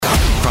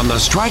from the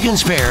Strike and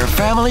Spare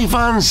Family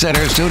Fun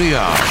Center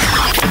studio,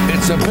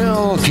 it's the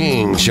Bill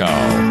King Show.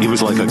 He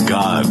was like a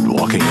god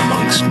walking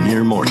amongst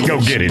mere mortals. Go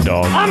get it,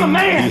 dog. I'm a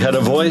man. He had a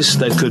voice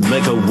that could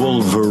make a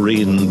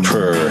wolverine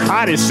purr.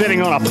 Art is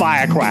sitting on a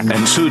firecracker.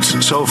 And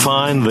suits so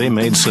fine, they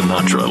made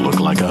Sinatra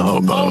look like a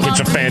hobo. It's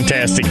a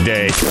fantastic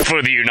day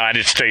for the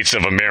United States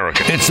of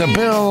America. It's the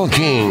Bill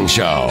King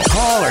Show.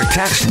 Call or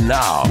text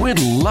now. We'd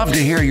love to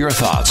hear your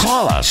thoughts.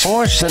 Call us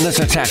or send us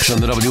a text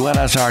on the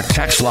WNSR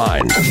text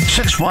line.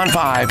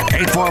 615-844-5600.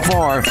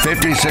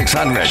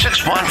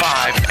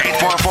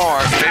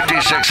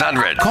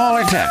 615-844-5600. Call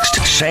or text.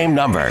 Same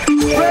number.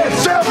 Red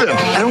 7.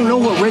 I don't know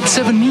what Red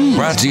 7 means.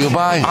 Brought to you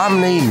by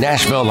Omni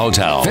Nashville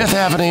Hotel, 5th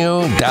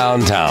Avenue,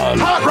 downtown.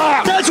 Hot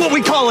rock. That's what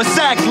we call a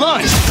sack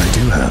lunch. I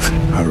do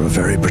have a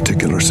very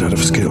particular set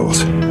of skills.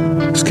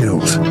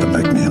 Skills that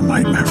make me a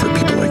nightmare for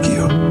people like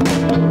you.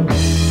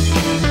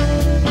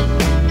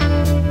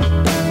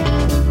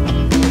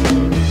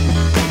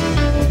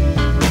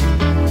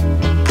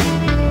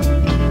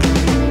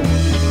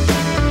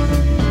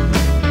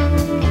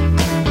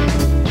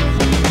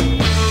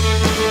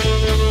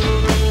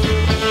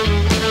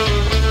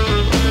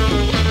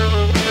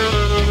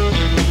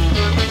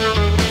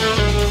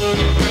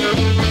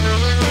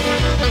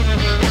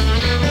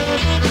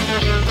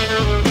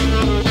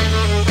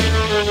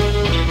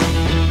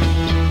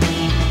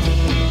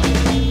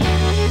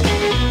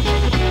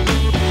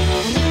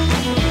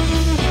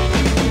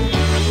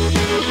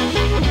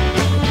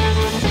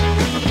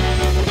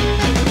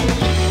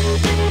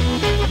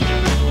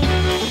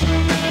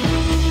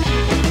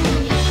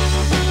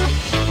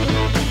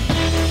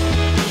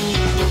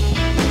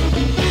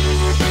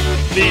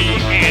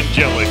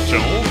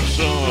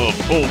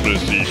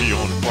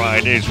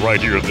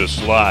 Right here in this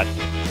slot.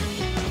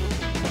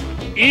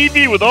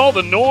 Evie, with all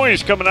the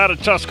noise coming out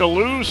of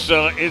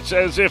Tuscaloosa, it's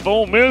as if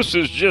Ole Miss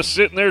is just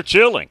sitting there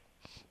chilling.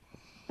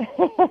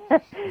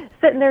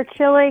 Sitting there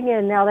chilling,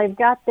 and now they've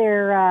got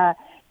their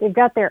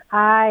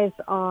eyes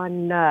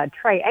on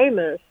Trey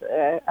Amos,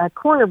 a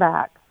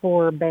cornerback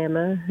for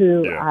Bama,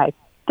 who I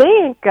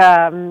think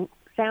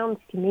sounds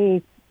to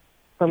me,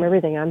 from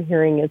everything I'm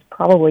hearing, is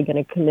probably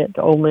going to commit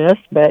to Ole Miss.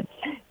 But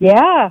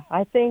yeah,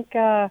 I think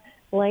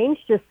Lane's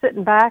just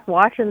sitting back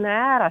watching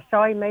that. I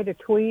saw he made a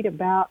tweet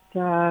about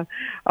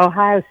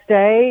Ohio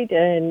State,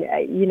 and,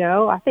 I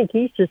think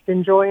he's just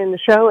enjoying the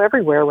show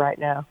everywhere right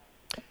now.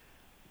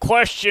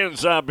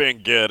 Questions I've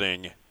been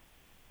getting,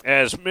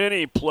 as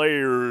many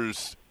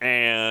players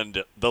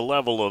and the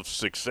level of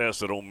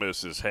success that Ole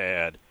Miss has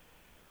had,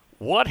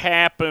 what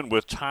happened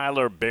with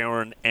Tyler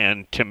Barron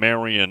and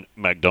Tamarian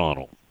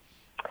McDonald?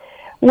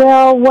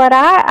 Well,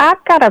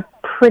 I've got a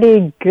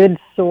pretty good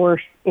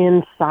source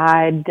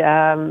inside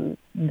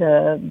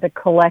the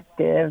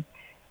collective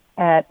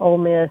at Ole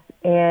Miss,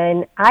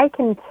 and I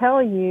can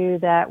tell you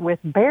that with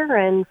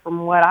Barron,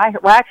 from what I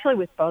heard, well, actually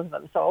with both of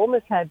them. So Ole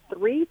Miss had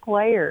 3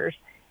 players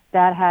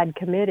that had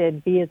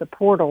committed via the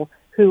portal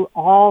who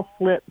all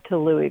flipped to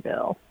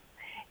Louisville.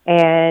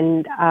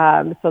 And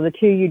so the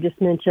 2 you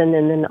just mentioned,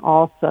 and then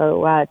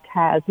also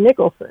Taz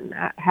Nicholson.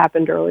 That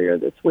happened earlier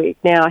this week.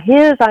 Now,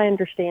 his, I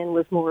understand,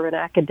 was more of an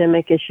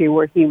academic issue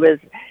where he was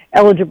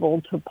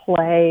eligible to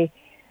play,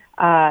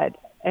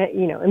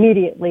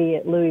 immediately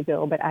at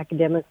Louisville, but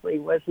academically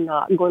was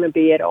not going to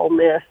be at Ole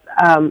Miss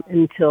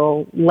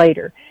until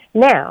later.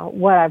 Now,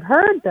 what I've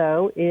heard,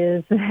 though,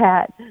 is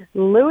that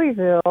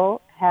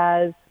Louisville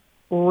has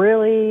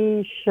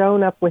really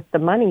shown up with the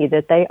money,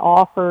 that they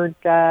offered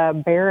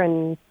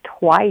Barron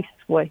twice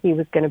what he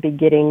was going to be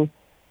getting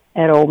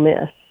at Ole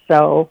Miss.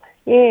 So,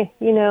 I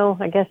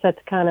guess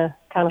that's kind of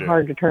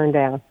hard to turn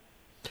down.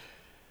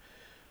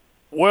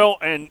 Well,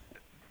 and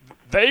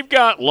they've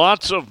got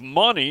lots of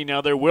money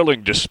now; they're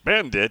willing to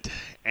spend it,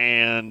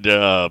 and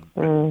I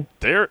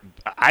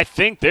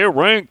think they're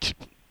ranked.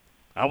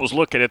 I was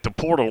looking at the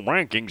portal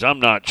rankings. I'm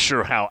not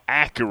sure how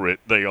accurate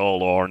they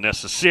all are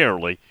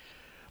necessarily.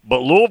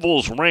 But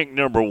Louisville's ranked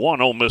number 1,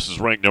 Ole Miss is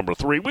ranked number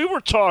 3. We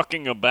were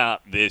talking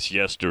about this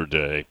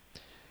yesterday.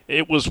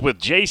 It was with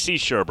J.C.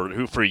 Sherbert,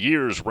 who for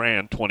years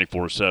ran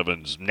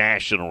 24/7's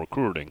national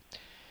recruiting.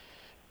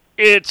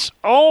 It's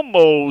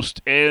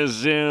almost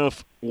as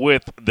if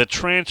with the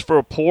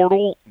transfer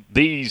portal,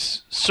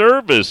 these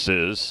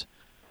services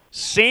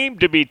seem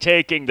to be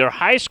taking their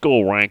high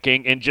school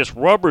ranking and just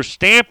rubber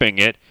stamping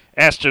it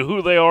as to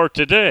who they are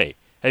today.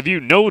 Have you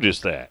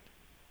noticed that?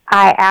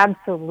 I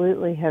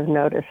absolutely have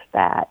noticed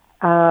that,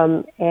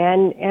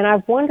 and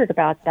I've wondered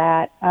about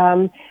that.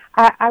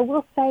 I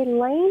will say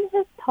Lane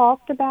has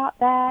talked about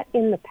that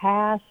in the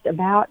past,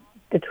 about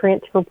the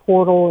transfer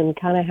portal and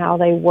kind of how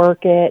they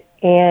work it,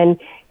 and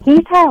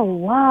he's had a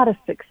lot of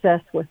success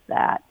with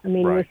that. I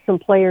mean, with some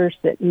players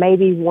that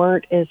maybe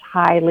weren't as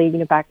highly,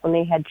 back when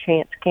they had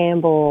Chance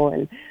Campbell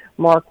and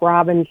Mark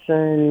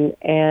Robinson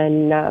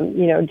and,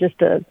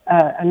 just a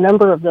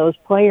number of those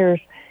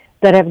players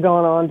that have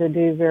gone on to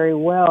do very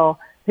well,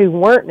 who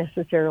weren't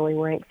necessarily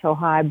ranked so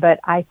high. But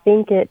I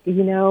think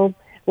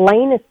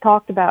Lane has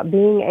talked about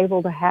being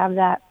able to have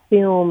that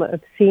film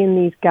of seeing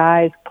these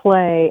guys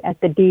play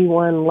at the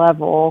D1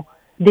 level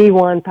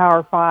D1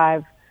 Power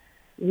 5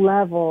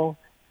 level,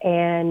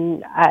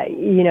 and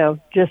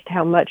just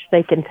how much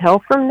they can tell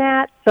from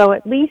that. So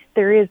at least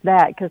there is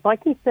that, because like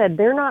you said,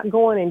 they're not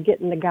going and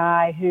getting the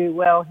guy who,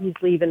 well, he's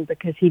leaving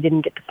because he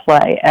didn't get to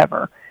play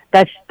ever.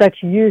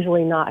 That's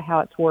usually not how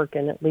it's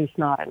working, at least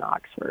not in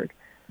Oxford.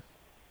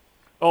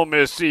 Oh,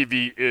 Miss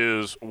Evie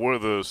is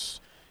with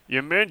us.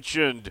 You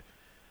mentioned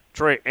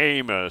Trey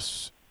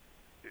Amos.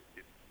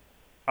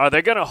 Are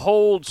they going to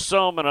hold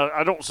some, and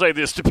I don't say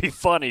this to be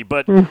funny,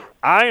 but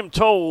I am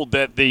told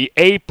that the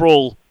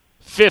April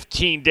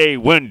 15-day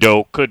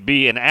window could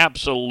be an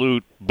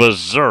absolute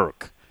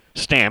berserk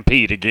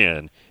stampede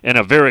again in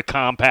a very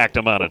compact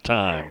amount of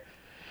time.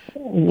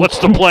 What's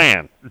the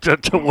plan?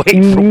 To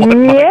wait for what?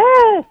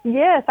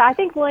 Yes. I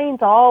think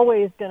Lane's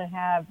always going to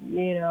have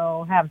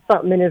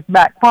something in his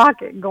back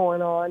pocket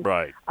going on.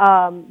 Right.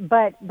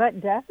 But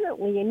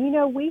definitely,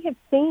 and we have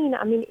seen.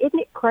 I mean, isn't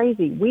it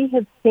crazy? We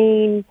have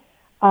seen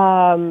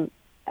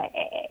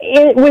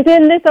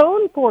within this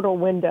own portal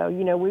window.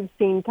 We've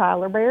seen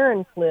Tyler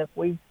Barron flip.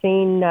 We've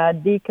seen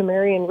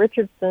Kamarion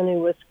Richardson, who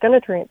was going to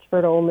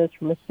transfer to Ole Miss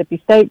from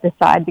Mississippi State,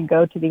 decide to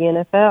go to the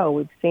NFL.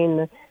 We've seen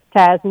the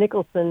Taz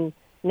Nicholson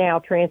now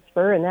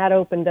transfer, and that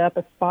opened up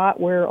a spot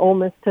where Ole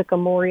Miss took a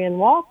Morian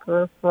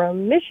Walker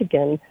from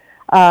Michigan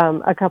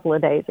a couple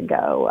of days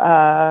ago.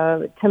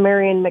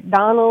 Tamarion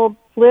McDonald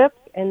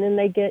flipped, and then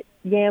they get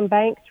Yam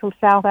Banks from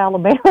South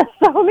Alabama.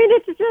 So, I mean,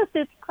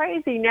 it's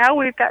crazy. Now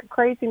we've got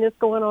craziness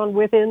going on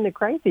within the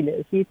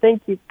craziness. You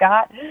think you've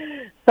got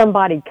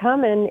somebody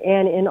coming,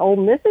 and in Ole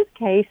Miss's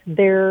case,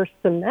 their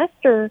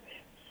semester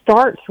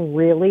starts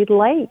really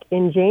late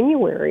in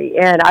January.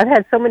 And I've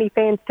had so many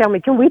fans tell me,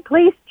 can we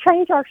please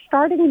change our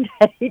starting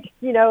date?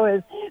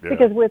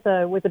 Because with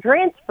a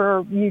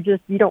transfer, you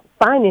don't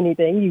sign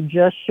anything. You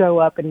just show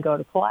up and go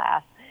to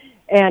class.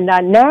 And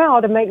now,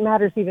 to make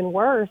matters even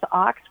worse,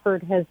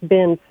 Oxford has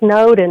been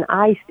snowed and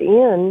iced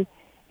in,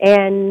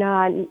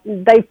 and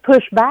they've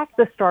pushed back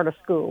the start of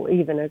school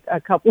even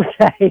a couple of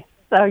days.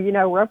 So,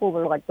 Rebels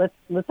are like, let's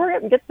hurry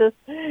up and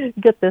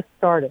get this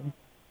started.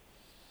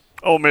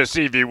 Oh, Miss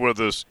Evie with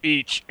us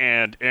each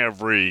and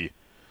every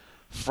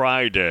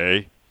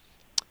Friday.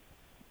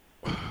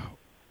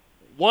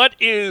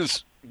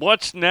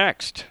 What's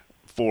next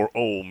for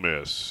Ole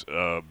Miss?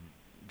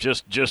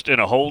 Just in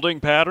a holding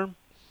pattern?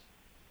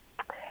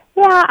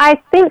 Yeah,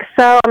 I think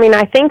so. I mean,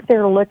 I think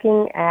they're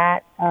looking at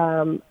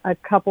a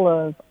couple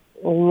of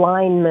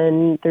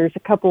linemen. There's a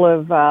couple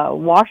of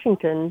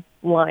Washington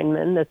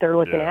linemen that they're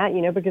looking at,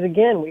 because,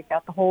 again, we've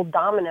got the whole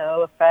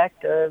domino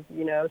effect of,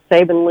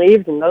 Saban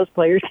leaves and those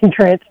players can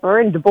transfer,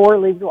 and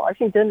DeBoer leaves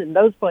Washington and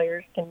those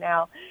players can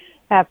now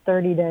have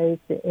 30 days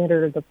to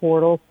enter the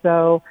portal.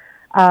 So,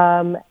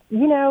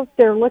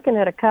 they're looking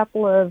at a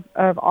couple of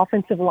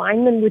offensive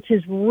linemen, which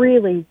is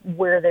really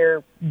where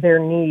their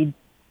need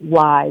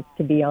lies,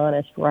 to be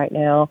honest, right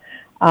now.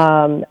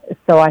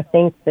 So I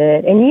think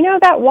that,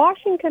 and that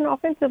Washington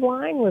offensive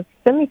line was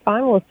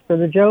semifinalist for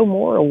the Joe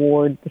Moore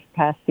Award this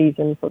past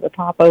season for the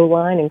top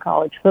O-line in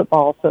college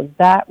football. So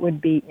that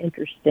would be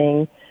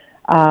interesting.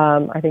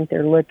 I think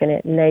they're looking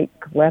at Nate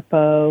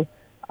Kalepo.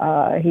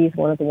 He's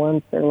one of the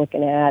ones they're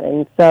looking at.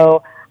 And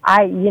so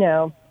I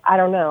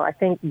don't know. I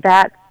think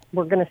that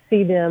we're going to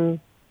see them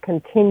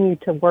continue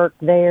to work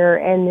there.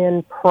 And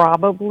then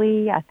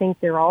probably, I think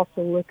they're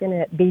also looking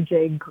at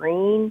BJ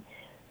Green,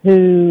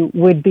 who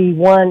would be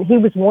one. He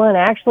was one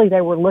actually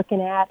they were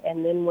looking at,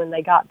 and then when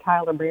they got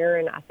Tyler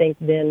Barron, I think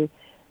then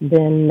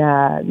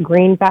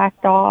Green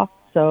backed off.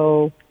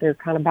 So they're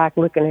kind of back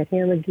looking at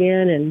him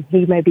again, and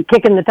he may be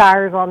kicking the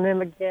tires on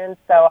them again.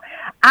 So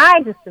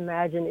I just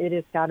imagine it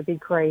has got to be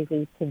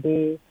crazy to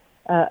be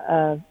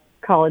a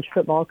college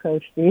football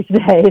coach these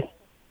days.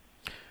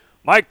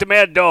 Mike the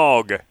Mad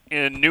Dog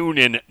in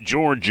Noonan,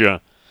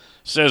 Georgia,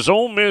 says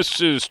Ole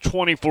Miss's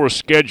 24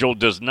 schedule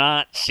does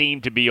not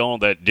seem to be all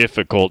that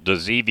difficult.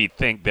 Does Evie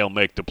think they'll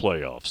make the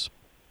playoffs?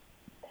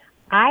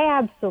 I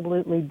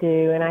absolutely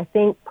do, and I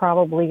think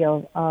probably a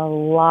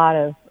lot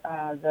of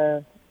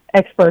the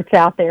experts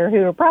out there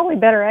who are probably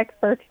better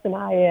experts than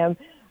I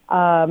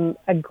am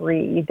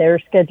agree. Their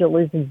schedule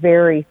is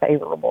very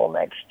favorable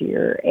next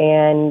year,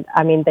 and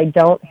I mean they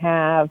don't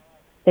have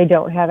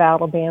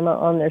Alabama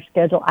on their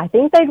schedule. I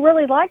think they'd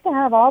really like to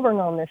have Auburn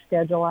on their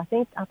schedule. I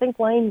think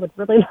Lane would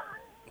really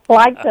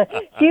like to.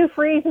 Hugh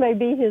Freeze may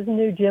be his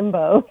new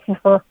Jimbo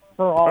for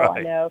all right.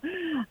 I know.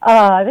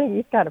 I think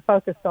he's kind of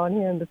focused on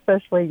him,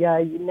 especially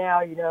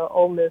now.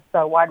 Ole Miss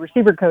wide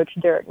receiver coach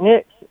Derek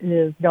Nix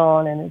is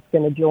gone and is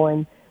going to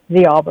join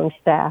the Auburn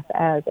staff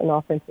as an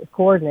offensive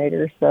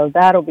coordinator. So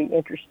that'll be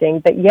interesting.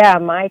 But yeah,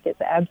 Mike is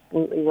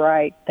absolutely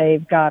right.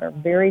 They've got a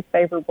very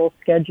favorable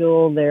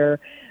schedule. Their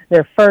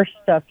first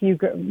few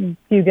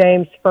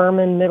games,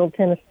 Furman, Middle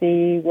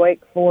Tennessee,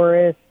 Wake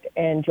Forest,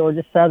 and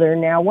Georgia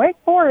Southern. Now, Wake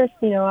Forest,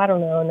 I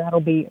don't know, and that'll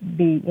be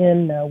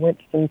in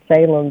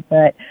Winston-Salem,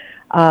 but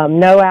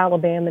no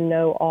Alabama,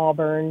 no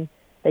Auburn.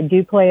 They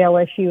do play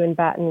LSU in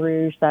Baton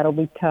Rouge. That'll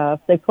be tough.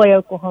 They play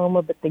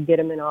Oklahoma, but they get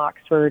them in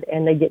Oxford,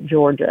 and they get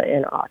Georgia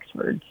in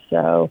Oxford.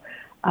 So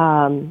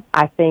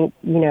I think,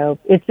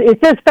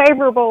 it's as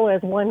favorable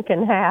as one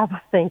can have,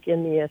 I think,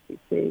 in the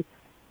SEC.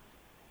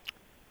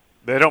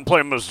 They don't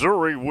play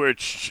Missouri,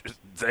 which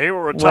they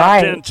were a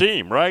top 10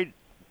 team, right?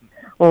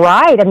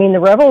 Right. I mean, the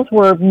Rebels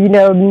were,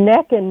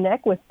 neck and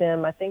neck with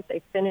them. I think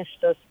they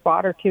finished a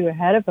spot or two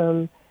ahead of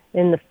them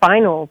in the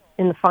final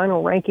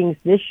rankings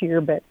this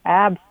year, but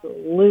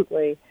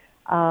absolutely.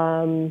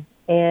 And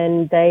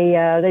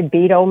they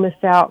beat Ole Miss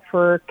out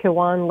for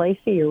Kewan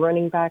Lacey, a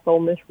running back Ole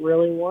Miss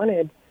really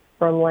wanted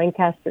from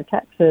Lancaster,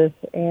 Texas,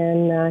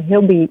 and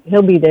he'll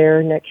be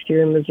there next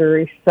year in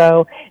Missouri.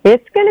 So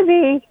it's going to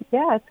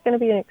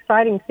be an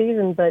exciting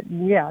season. But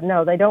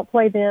they don't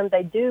play them.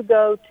 They do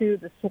go to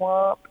the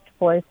Swamp to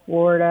play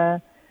Florida,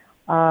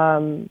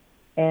 and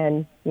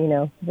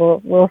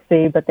we'll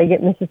see. But they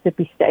get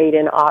Mississippi State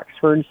and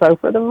Oxford. So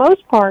for the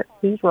most part,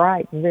 he's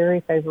right.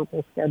 Very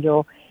favorable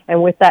schedule.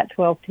 And with that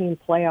 12-team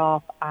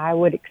playoff, I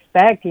would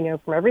expect,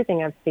 from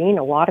everything I've seen,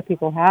 a lot of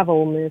people have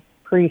Ole Miss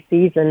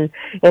preseason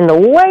in the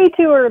way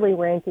too early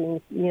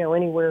rankings,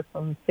 anywhere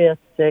from 5th,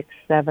 6th,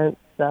 7th.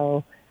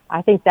 So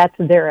I think that's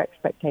their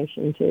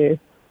expectation too.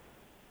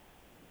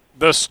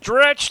 The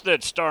stretch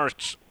that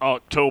starts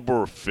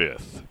October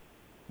 5th,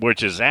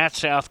 which is at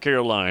South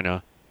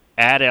Carolina,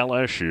 at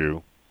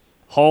LSU,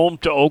 home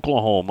to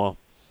Oklahoma,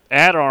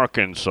 at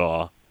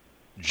Arkansas,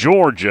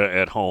 Georgia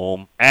at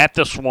home, at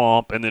the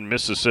Swamp, and then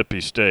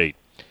Mississippi State.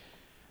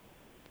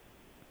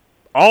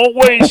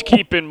 Always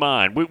keep in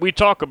mind, we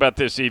talk about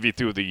this, Evie,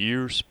 through the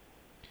years,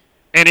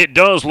 and it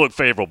does look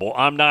favorable.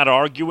 I'm not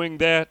arguing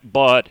that,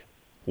 but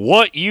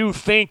what you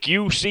think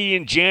you see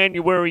in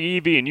January,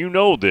 Evie, and you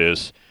know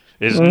this,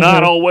 is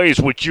not always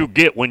what you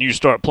get when you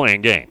start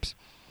playing games.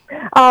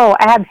 Oh,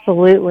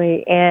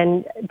 absolutely.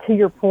 And to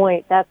your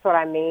point, that's what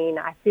I mean.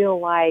 I feel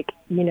like,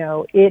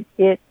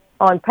 it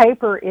on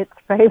paper, it's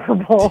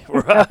favorable,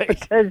 right?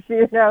 Because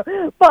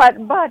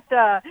but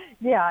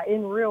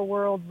in real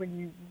world, when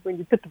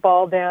you put the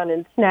ball down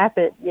and snap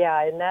it,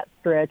 in that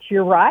stretch,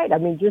 you're right. I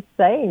mean, just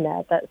saying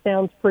that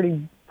sounds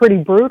pretty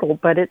brutal,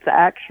 but it's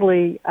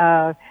actually,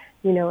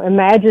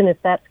 imagine if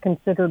that's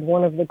considered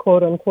one of the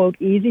quote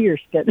unquote easier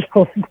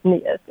schedules in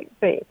the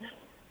SEC.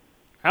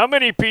 How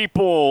many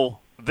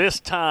people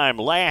this time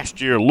last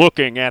year,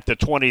 looking at the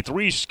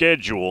 23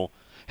 schedule,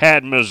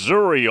 had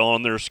Missouri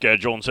on their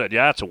schedule and said,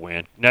 that's a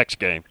win. Next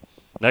game.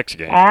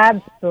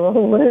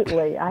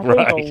 Absolutely. I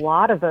think a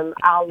lot of them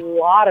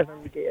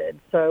did.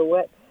 So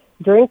what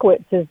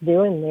Drinkwitz is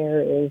doing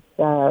there is,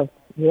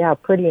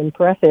 pretty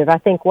impressive. I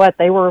think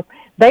they were,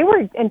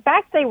 in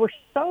fact, they were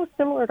so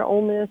similar to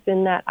Ole Miss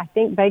in that I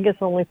think Vegas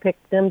only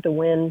picked them to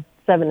win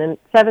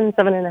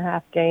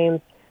 7.5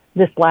 games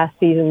this last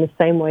season the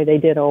same way they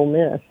did Ole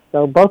Miss.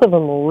 So both of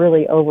them were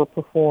really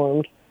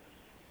overperformed.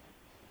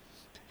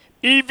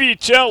 Evie,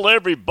 tell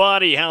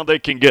everybody how they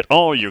can get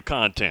all your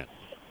content.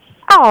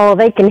 Oh,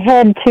 they can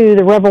head to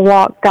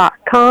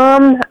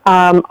therebelwalk.com.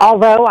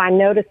 Although I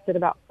noticed at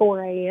about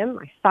 4 a.m.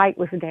 my site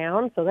was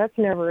down, so that's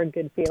never a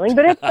good feeling.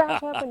 But it's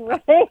back up and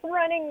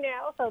running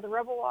now. So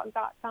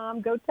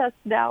therebelwalk.com. Go test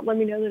it out. Let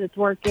me know that it's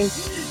working.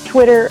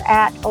 Twitter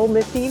at Ole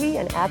Miss Evie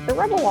and at the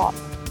Rebel Walk.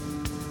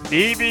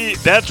 Evie,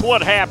 that's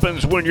what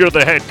happens when you're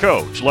the head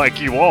coach, like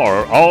you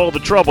are. All the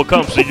trouble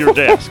comes to your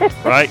desk,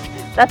 right?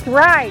 That's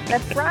right.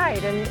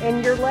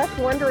 And you're left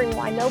wondering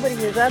why nobody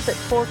is up at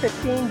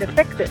 4:15 to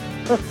fix it.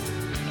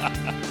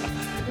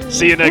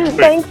 See you next week.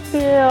 Thanks,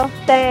 Phil.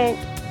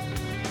 Thanks.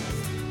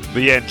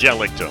 The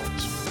angelic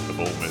tones of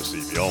Ole Miss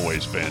Evie,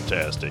 always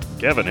fantastic.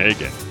 Kevin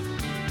Hagan.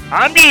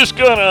 I'm just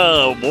going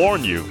to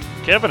warn you,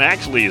 Kevin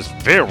actually is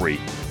very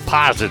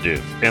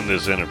positive in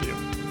this interview.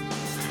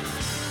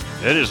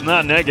 It is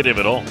not negative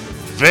at all.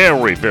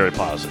 Very, very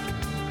positive.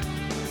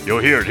 You'll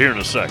hear it here in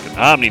a second.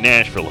 Omni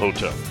Nashville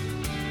Hotel.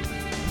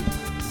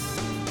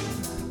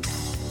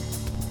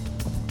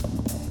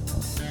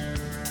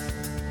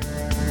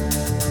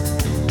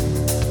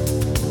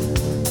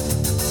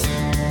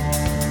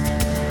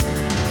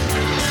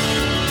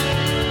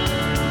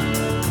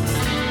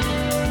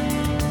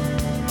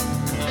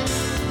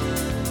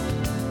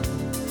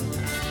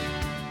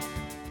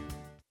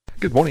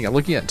 Good morning. I'm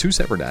looking at two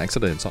separate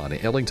accidents on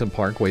Ellington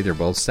Parkway. They're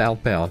both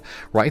southbound,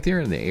 right there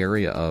in the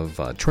area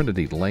of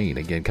Trinity Lane.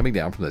 Again, coming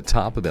down from the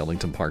top of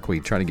Ellington Parkway,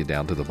 trying to get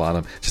down to the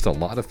bottom. Just a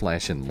lot of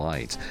flashing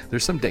lights.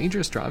 There's some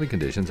dangerous driving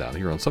conditions out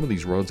here on some of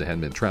these roads that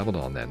hadn't been traveled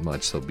on that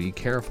much, so be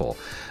careful.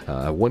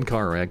 One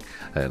car wreck,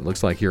 it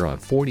looks like here on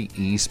 40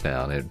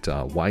 eastbound at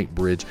White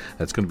Bridge.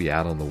 That's going to be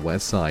out on the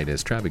west side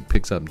as traffic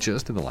picks up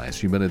just in the last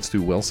few minutes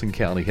through Wilson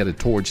County, headed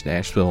towards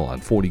Nashville on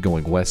 40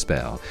 going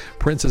westbound.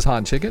 Prince's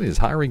Hot Chicken is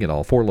hiring at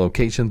all 4 locations.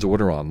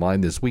 Order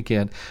online this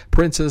weekend,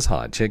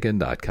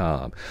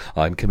 princeshotchicken.com.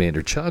 I'm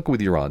Commander Chuck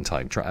with your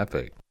on-time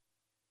traffic.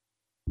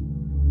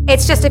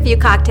 It's just a few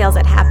cocktails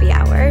at happy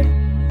hour.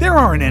 There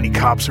aren't any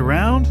cops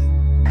around.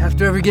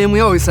 After every game,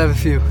 we always have a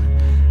few.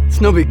 It's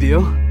no big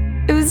deal.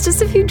 It was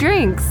just a few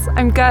drinks.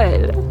 I'm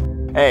good.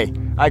 Hey,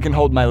 I can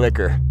hold my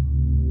liquor.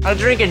 I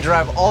drink and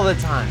drive all the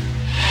time.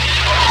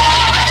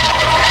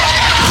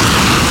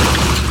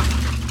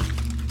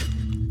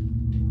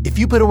 If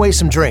you put away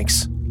some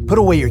drinks, put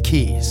away your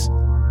keys.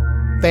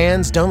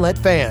 Fans don't let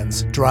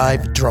fans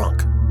drive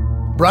drunk.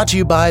 Brought to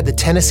you by the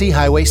Tennessee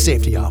Highway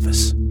Safety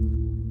Office.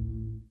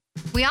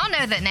 We all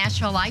know that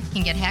Nashville life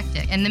can get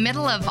hectic. In the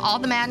middle of all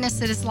the madness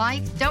that is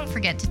life, don't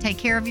forget to take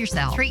care of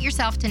yourself. Treat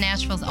yourself to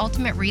Nashville's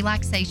ultimate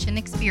relaxation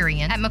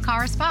experience at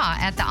Mocara Spa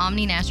at the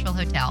Omni Nashville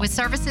Hotel. With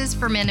services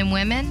for men and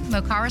women,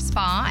 Mocara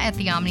Spa at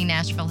the Omni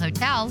Nashville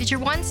Hotel is your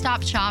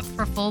one-stop shop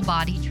for full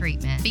body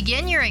treatment.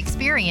 Begin your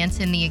experience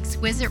in the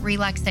exquisite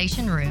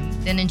relaxation room,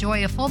 then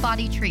enjoy a full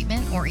body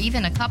treatment or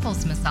even a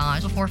couples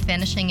massage before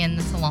finishing in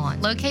the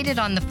salon. Located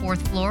on the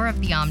 4th floor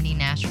of the Omni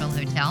Nashville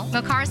Hotel,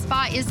 Mocara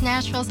Spa is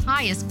Nashville's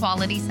highest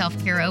quality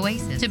self-care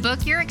oasis. To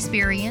book your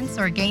experience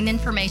or gain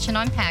information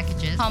on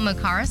packages, call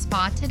Mocara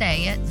Spa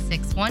today at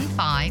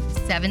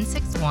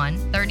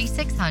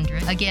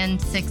 615-761-3600. Again,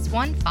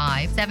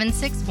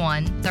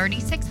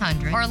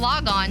 615-761-3600. Or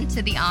log on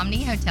to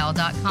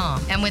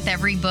theomnihotel.com. And with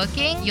every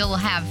booking, you'll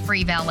have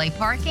free valet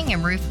parking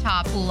and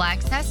rooftop pool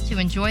access to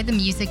enjoy the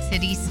Music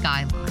City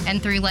skyline.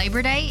 And through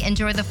Labor Day,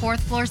 enjoy the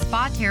 4th floor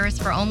spa terrace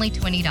for only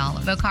 $20.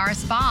 Mocara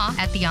Spa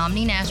at the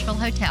Omni Nashville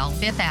Hotel,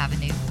 5th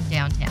Avenue,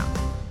 downtown.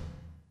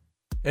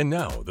 And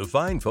now, the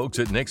fine folks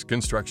at Nix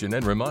Construction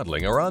and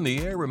Remodeling are on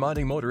the air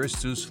reminding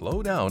motorists to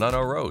slow down on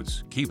our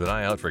roads. Keep an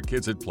eye out for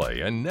kids at play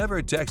and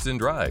never text and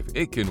drive.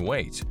 It can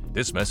wait.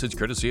 This message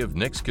courtesy of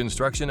Nix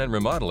Construction and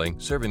Remodeling,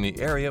 serving the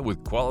area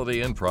with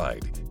quality and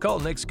pride. Call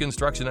Nix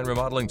Construction and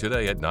Remodeling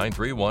today at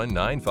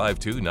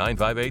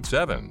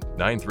 931-952-9587.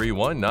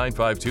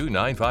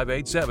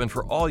 931-952-9587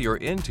 for all your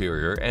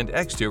interior and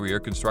exterior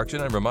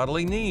construction and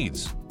remodeling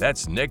needs.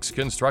 That's Nix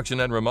Construction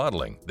and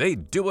Remodeling. They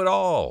do it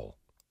all.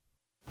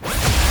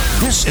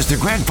 This is the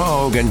Greg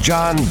Pogue and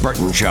John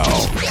Burton Show.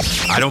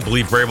 I don't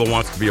believe Vrabel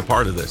wants to be a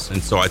part of this, and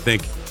so I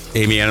think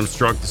Amy Adams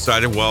Strunk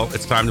decided, well,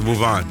 it's time to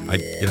move on.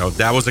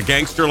 That was a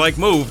gangster-like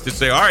move to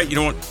say, all right, you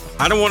know what?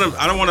 I don't want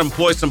to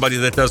employ somebody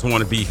that doesn't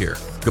want to be here.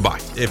 Goodbye.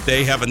 If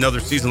they have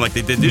another season like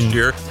they did this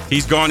year,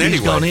 he's gone anyway.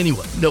 He's gone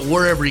anyway. No,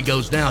 wherever he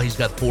goes now, he's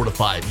got 4 to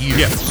 5 years.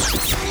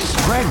 Yes.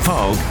 Greg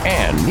Pogue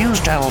and News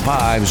Channel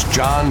 5's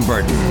John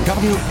Burton,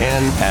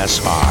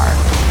 WNSR,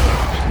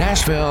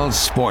 Nashville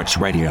Sports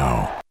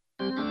Radio.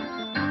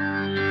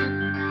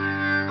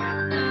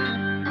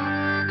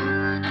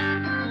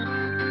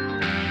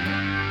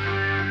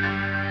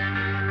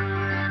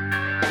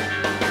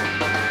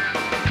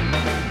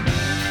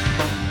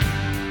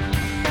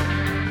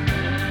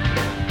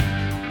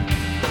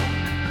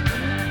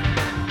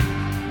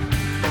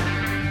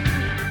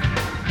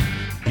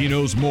 He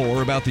knows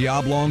more about the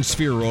oblong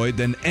spheroid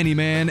than any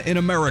man in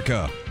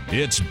America.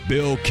 It's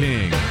Bill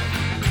King.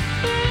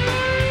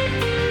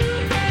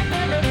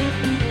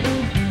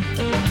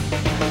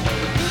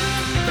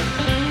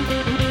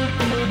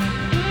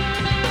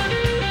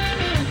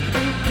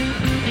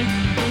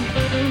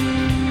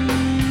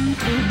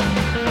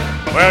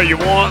 Well, you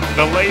want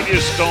the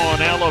latest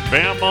on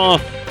Alabama?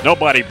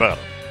 Nobody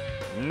better.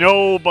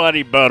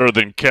 Nobody better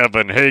than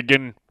Kevin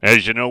Hagan.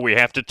 As you know, we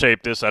have to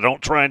tape this. I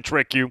don't try and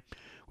trick you.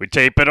 We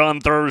tape it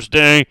on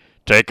Thursday.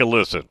 Take a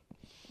listen.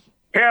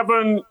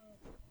 Kevin,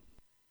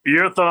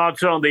 your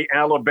thoughts on the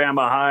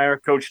Alabama hire,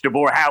 Coach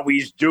DeBoer, how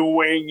he's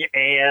doing,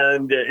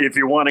 and if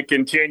you want to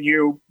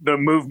continue the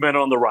movement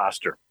on the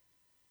roster.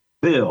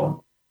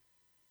 Bill,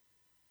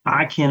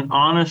 I can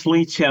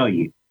honestly tell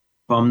you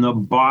from the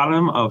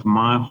bottom of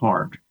my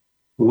heart,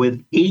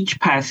 with each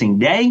passing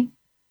day,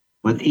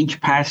 with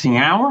each passing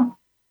hour,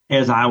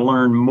 as I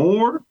learn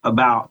more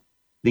about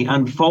the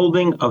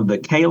unfolding of the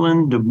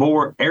Kalen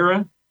DeBoer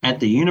era at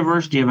the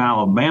University of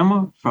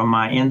Alabama from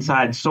my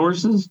inside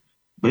sources,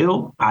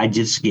 Bill, I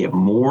just get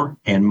more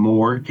and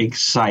more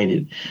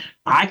excited.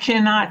 I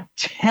cannot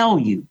tell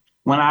you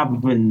when I've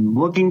been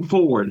looking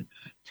forward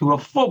to a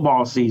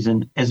football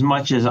season as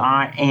much as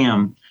I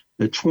am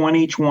the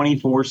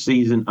 2024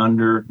 season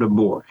under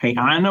DeBoer. Hey,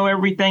 I know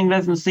everything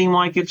doesn't seem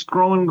like it's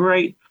growing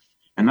great,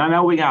 and I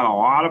know we got a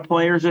lot of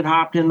players that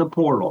hopped in the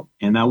portal,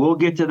 and I will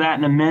get to that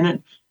in a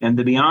minute. And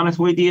to be honest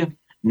with you,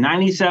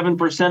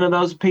 97% of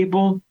those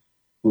people,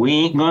 we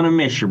ain't going to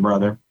miss you,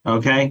 brother,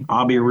 okay?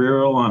 I'll be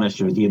real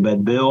honest with you.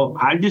 But, Bill,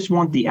 I just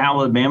want the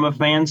Alabama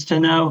fans to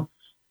know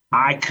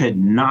I could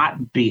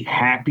not be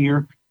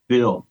happier.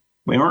 Bill,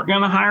 we weren't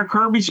going to hire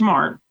Kirby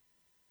Smart.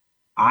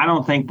 I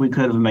don't think we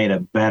could have made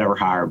a better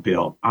hire,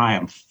 Bill. I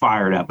am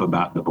fired up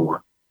about DeBoer.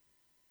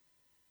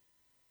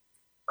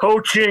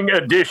 Coaching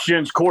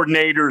additions,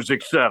 coordinators,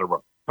 etc.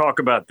 Talk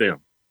about them.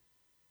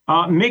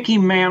 Mickey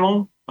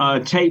Mantle.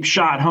 Tape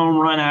shot home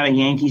run out of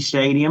Yankee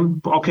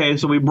Stadium. Okay,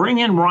 so we bring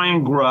in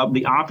Ryan Grubb,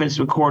 the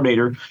offensive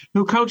coordinator,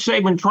 who Coach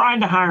Saban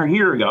tried to hire a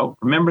year ago.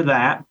 Remember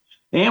that.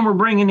 And we're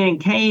bringing in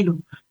Cade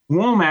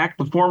Womack,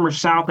 the former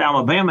South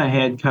Alabama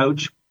head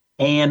coach,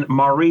 and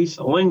Maurice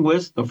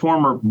Linguist, the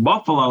former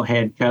Buffalo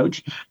head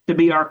coach, to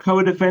be our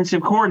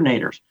co-defensive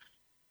coordinators.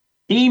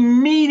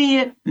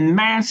 Immediate,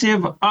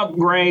 massive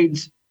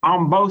upgrades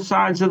on both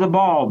sides of the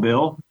ball,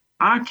 Bill.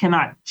 I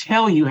cannot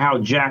tell you how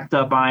jacked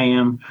up I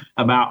am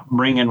about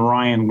bringing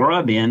Ryan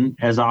Grubb in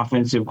as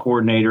offensive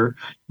coordinator.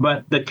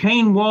 But the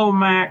Kane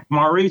Womack,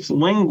 Maurice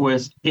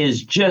Linguist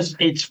is just,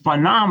 it's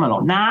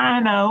phenomenal. Now, I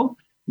know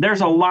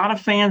there's a lot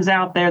of fans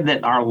out there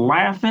that are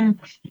laughing,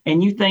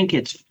 and you think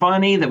it's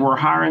funny that we're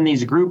hiring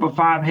these group of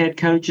 5 head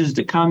coaches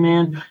to come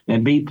in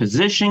and be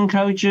position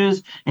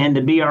coaches and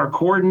to be our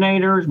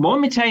coordinators. But let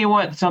me tell you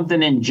what,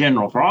 something in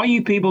general, for all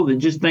you people that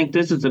just think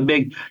this is a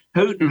big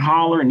hoot and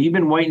holler and you've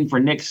been waiting for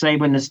Nick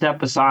Saban to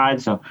step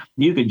aside so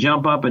you could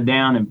jump up and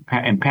down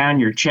and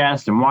pound your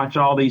chest and watch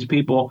all these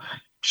people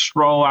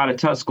stroll out of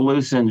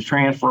Tuscaloosa in the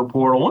transfer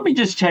portal. Let me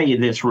just tell you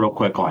this real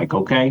quick,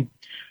 okay?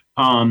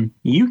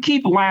 You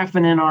keep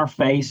laughing in our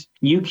face.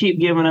 You keep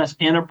giving us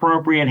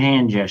inappropriate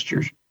hand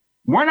gestures.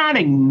 We're not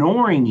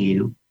ignoring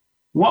you.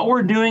 What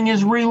we're doing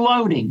is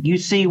reloading. You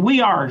see,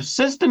 we are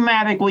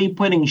systematically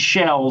putting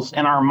shells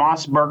in our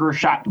Mossberger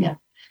shotgun.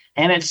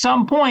 And at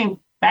some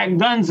point, that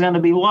gun's going to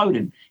be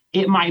loaded.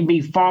 It might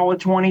be fall of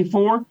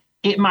 24.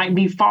 It might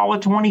be fall of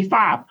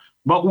 25.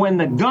 But when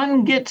the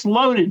gun gets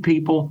loaded,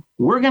 people,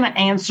 we're going to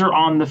answer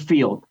on the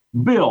field.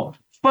 Bill,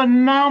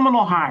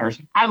 phenomenal hires.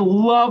 I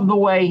love the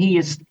way he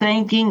is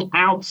thinking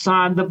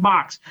outside the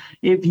box.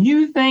 If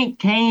you think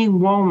Kane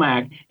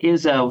Womack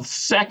is a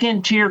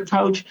second-tier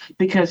coach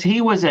because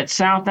he was at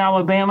South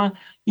Alabama,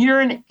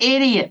 you're an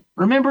idiot.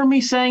 Remember me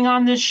saying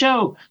on this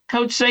show,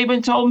 Coach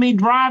Saban told me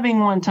driving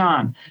one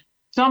time,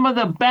 some of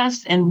the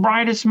best and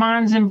brightest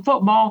minds in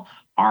football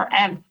are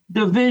at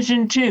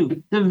Division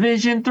II,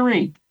 Division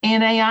III,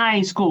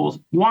 NAIA schools.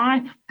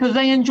 Why? Because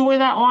they enjoy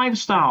that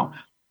lifestyle.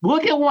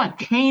 Look at what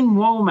Kane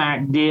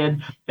Womack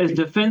did as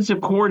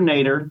defensive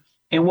coordinator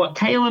and what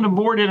Kalen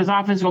DeBoer did as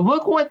offensive.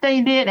 Look what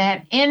they did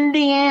at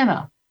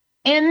Indiana,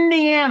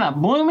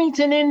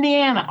 Bloomington,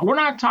 Indiana. We're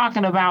not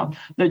talking about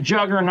the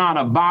juggernaut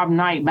of Bob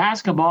Knight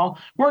basketball.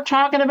 We're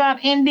talking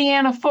about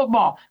Indiana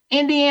football.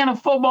 Indiana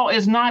football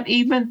is not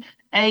even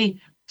a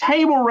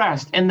table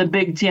rest in the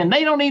Big Ten.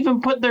 They don't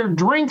even put their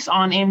drinks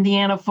on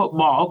Indiana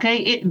football, okay?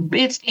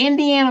 It's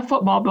Indiana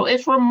football, Bill.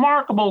 It's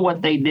remarkable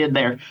what they did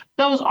there.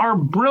 Those are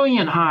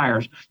brilliant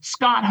hires.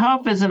 Scott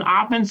Huff is an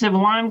offensive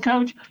line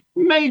coach.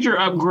 Major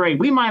upgrade.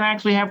 We might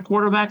actually have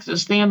quarterbacks that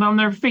stand on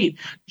their feet.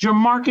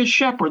 Jamarcus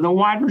Shepard, the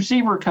wide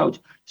receiver coach.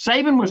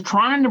 Saban was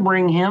trying to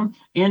bring him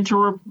in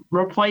to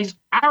replace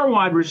our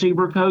wide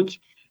receiver coach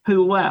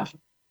who left.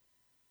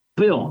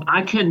 Bill,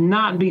 I could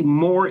not be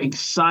more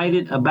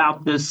excited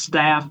about this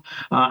staff.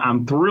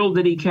 I'm thrilled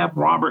that he kept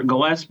Robert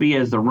Gillespie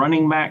as the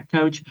running back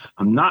coach.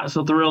 I'm not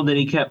so thrilled that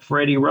he kept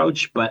Freddie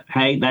Roach, but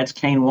hey, that's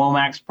Kane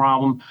Womack's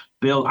problem.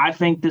 Bill, I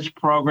think this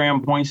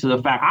program points to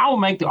the fact, I will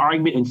make the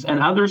argument, and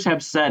others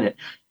have said it,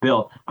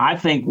 Bill, I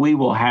think we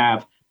will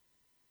have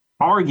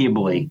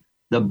arguably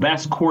the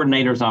best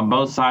coordinators on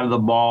both sides of the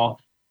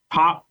ball,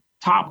 top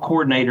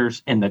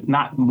coordinators in the,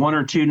 not one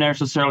or two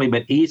necessarily,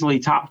 but easily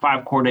top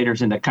 5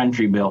 coordinators in the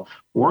country, Bill.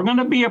 We're going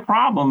to be a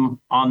problem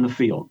on the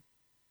field.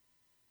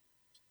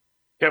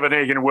 Kevin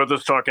Hagan with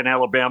us, talking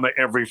Alabama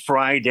every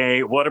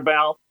Friday. What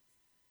about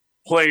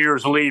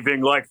players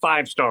leaving, like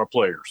 5-star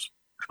players?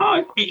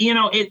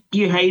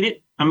 You hate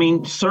it. I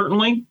mean,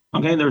 certainly,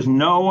 okay, there's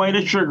no way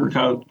to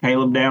sugarcoat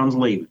Caleb Downs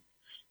leaving.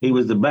 He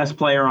was the best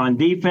player on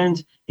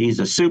defense. He's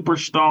a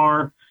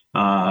superstar,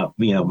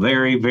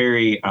 very,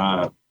 very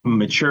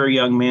mature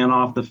young man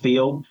off the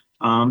field.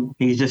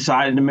 He's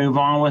decided to move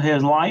on with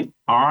his life.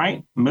 All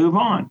right, move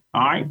on.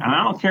 All right, and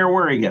I don't care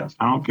where he goes.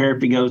 I don't care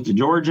if he goes to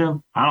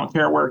Georgia. I don't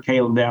care where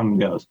Caleb Downs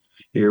goes.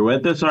 You're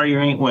with us or you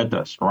ain't with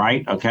us,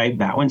 right? Okay,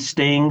 that one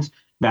stings.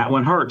 That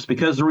one hurts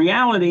because the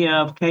reality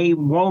of Kane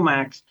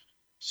Womack's,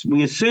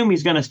 we assume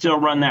he's going to still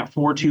run that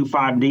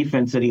 4-2-5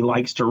 defense that he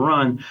likes to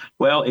run.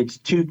 Well, it's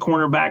 2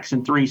 cornerbacks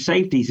and 3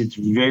 safeties. It's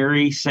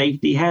very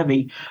safety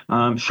heavy.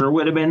 Sure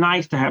would have been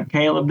nice to have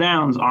Caleb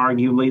Downs,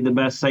 arguably the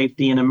best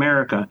safety in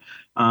America.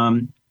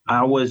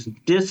 I was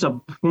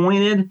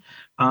disappointed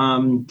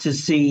to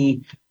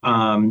see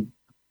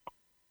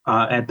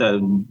at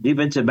the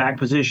defensive back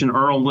position,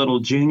 Earl Little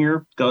Jr.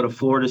 go to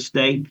Florida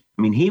State.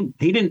 I mean,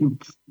 he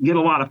didn't get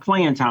a lot of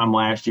playing time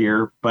last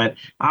year, but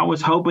I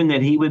was hoping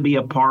that he would be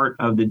a part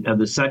of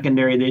the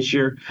secondary this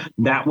year.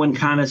 That one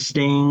kind of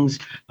stings.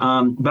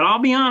 But I'll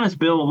be honest,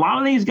 Bill, a lot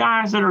of these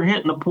guys that are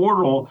hitting the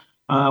portal,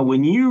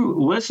 when you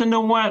listen to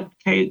what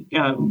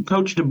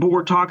Coach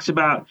DeBoer talks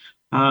about,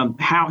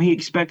 how he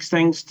expects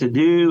things to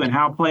do and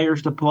how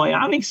players to play,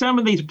 I think some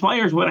of these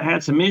players would have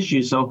had some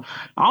issues. So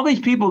all these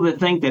people that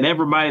think that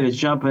everybody that's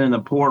jumping in the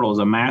portal is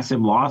a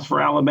massive loss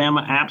for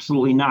Alabama,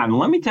 absolutely not. And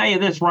let me tell you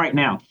this right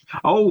now.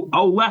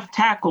 Left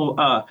tackle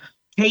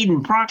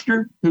Caden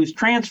Proctor, who's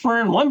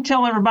transferring, let me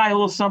tell everybody a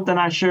little something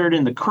I shared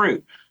in the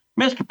crew.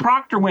 Mr.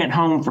 Proctor went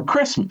home for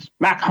Christmas,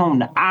 back home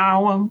to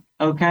Iowa,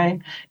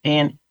 okay?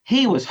 And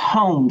he was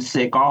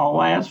homesick all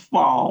last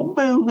fall.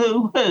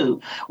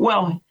 Boo-hoo-hoo.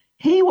 Well,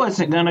 he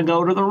wasn't going to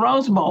go to the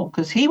Rose Bowl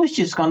because he was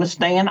just going to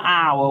stay in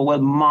Iowa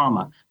with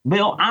Mama.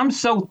 Bill, I'm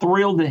so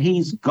thrilled that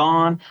he's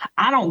gone.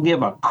 I don't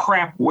give a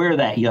crap where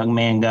that young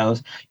man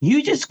goes.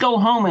 You just go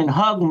home and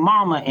hug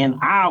Mama in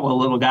Iowa,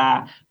 little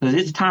guy, because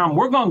it's time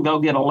we're going to go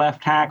get a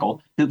left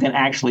tackle who can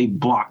actually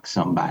block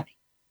somebody.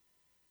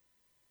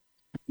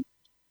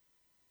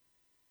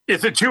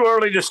 Is it too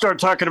early to start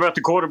talking about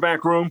the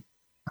quarterback room?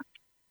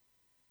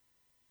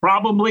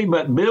 Probably,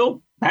 but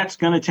Bill, that's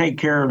going to take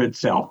care of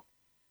itself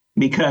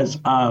because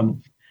Coach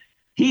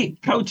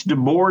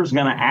DeBoer is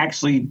going to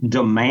actually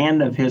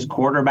demand of his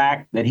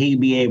quarterback that he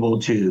be able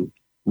to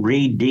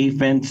read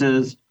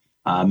defenses,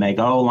 make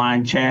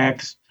O-line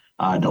checks,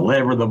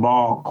 deliver the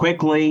ball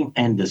quickly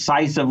and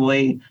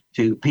decisively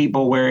to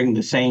people wearing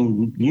the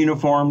same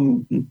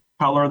uniform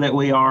color that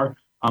we are.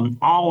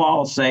 All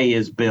I'll say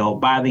is, Bill,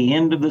 by the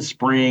end of the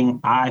spring,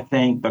 I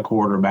think the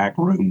quarterback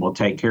room will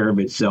take care of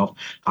itself.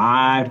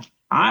 I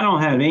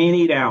don't have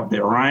any doubt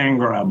that Ryan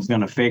Grubb's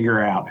going to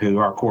figure out who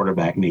our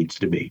quarterback needs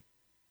to be.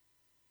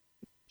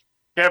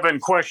 Kevin,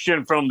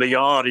 question from the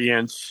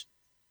audience.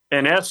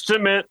 An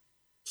estimate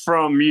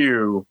from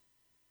you.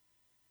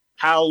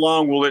 How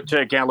long will it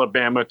take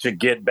Alabama to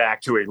get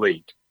back to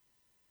elite?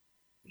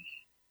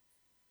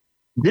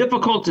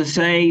 Difficult to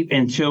say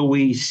until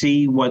we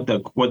see what the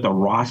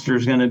roster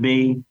is going to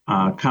be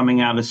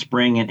coming out of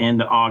spring and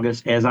into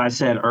August. As I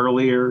said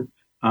earlier,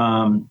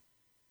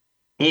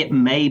 it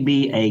may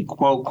be a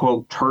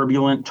quote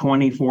turbulent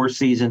 24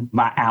 season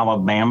by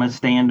Alabama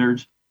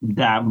standards.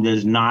 That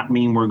does not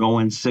mean we're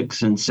going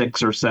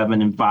 6-6 or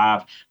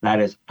 7-5. That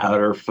is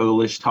utter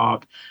foolish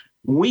talk.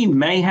 We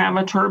may have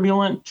a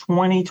turbulent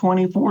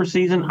 2024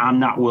 season. I'm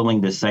not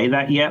willing to say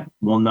that yet.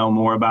 We'll know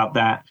more about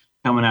that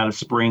coming out of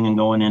spring and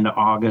going into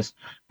August.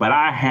 But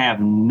I have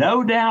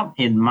no doubt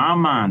in my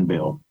mind,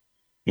 Bill,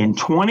 in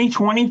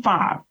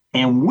 2025,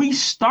 and we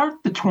start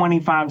the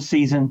 25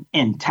 season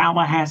in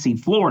Tallahassee,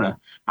 Florida,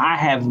 I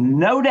have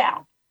no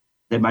doubt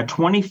that by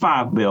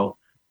 25, Bill,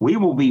 we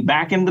will be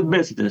back in the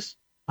business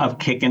of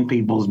kicking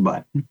people's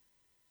butt.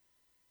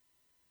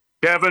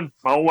 Kevin,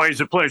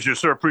 always a pleasure,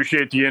 sir.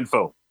 Appreciate the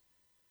info.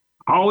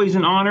 Always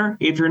an honor.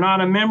 If you're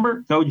not a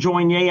member, go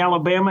join Yay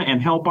Alabama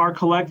and help our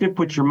collective.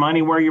 Put your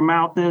money where your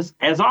mouth is.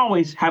 As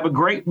always, have a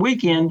great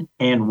weekend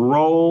and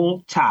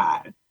roll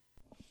Tide.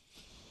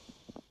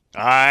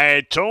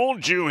 I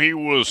told you he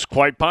was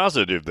quite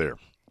positive there.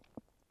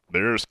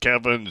 There's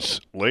Kevin's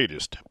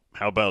latest.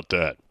 How about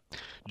that?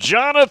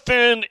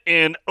 Jonathan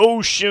in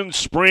Ocean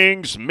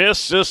Springs,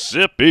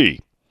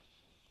 Mississippi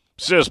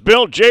says,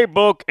 Bill,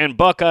 J-Book and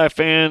Buckeye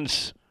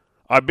fans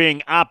are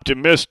being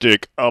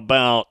optimistic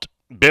about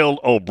Bill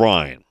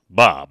O'Brien.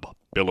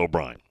 Bill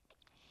O'Brien.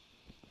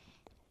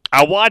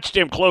 I watched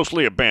him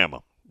closely at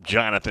Bama,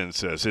 Jonathan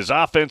says. His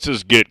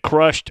offenses get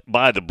crushed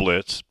by the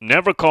blitz,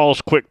 never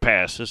calls quick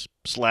passes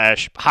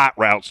 / hot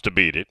routes to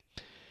beat it.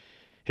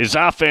 His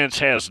offense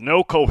has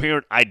no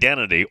coherent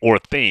identity or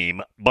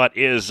theme, but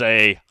is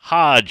a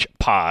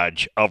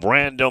hodgepodge of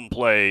random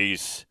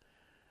plays.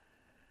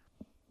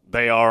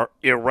 They are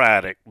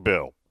erratic,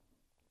 Bill.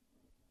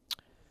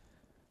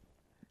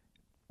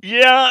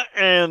 Yeah,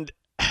 and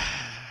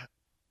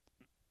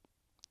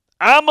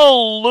I'm a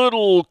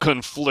little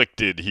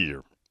conflicted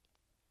here.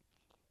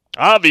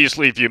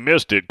 Obviously, if you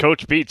missed it,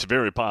 Coach Pete's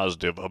very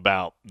positive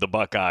about the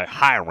Buckeye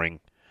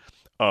hiring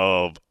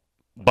of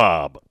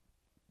Bob.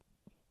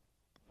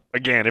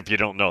 Again, if you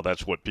don't know,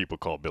 that's what people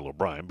call Bill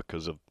O'Brien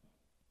because of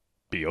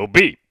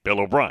B.O.B., Bill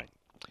O'Brien.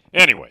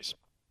 Anyways,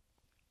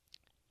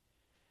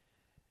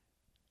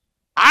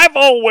 I've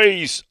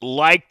always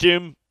liked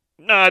him.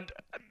 Not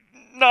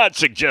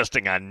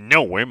suggesting I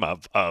know him.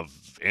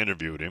 I've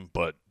interviewed him,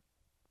 but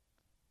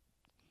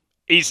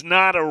he's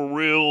not a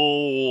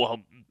real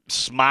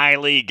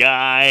smiley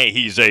guy.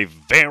 He's a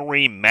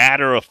very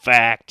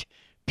matter-of-fact,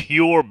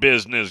 pure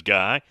business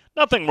guy.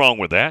 Nothing wrong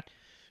with that.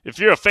 If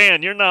you're a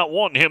fan, you're not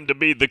wanting him to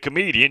be the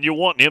comedian. You're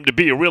wanting him to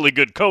be a really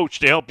good coach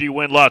to help you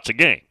win lots of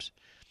games.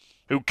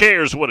 Who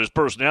cares what his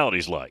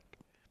personality's like?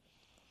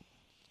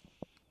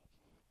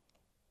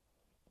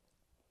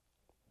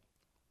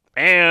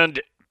 And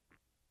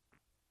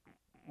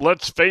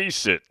let's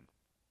face it,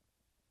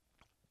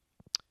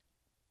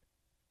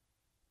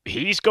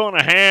 he's going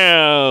to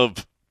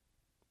have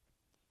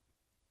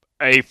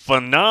a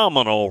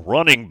phenomenal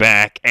running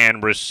back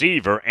and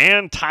receiver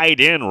and tight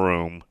end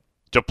room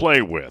to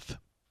play with.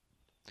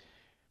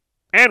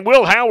 And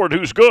Will Howard,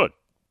 who's good,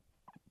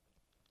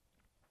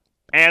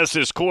 as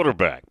his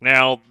quarterback.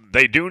 Now,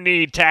 they do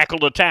need tackle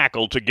to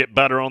tackle to get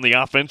better on the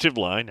offensive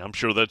line. I'm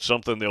sure that's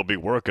something they'll be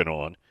working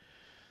on.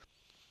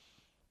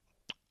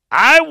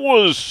 I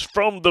was,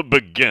 from the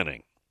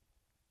beginning,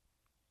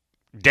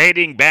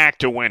 dating back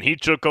to when he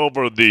took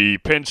over the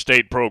Penn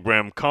State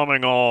program,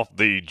 coming off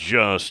the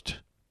just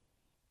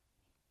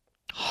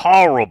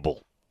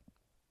horrible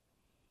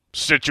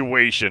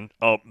situation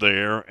up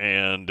there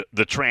and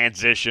the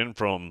transition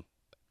from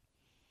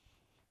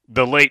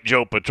the late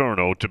Joe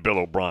Paterno to Bill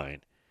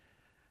O'Brien.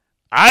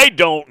 I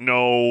don't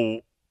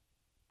know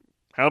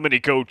How many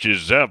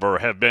coaches ever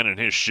have been in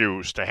his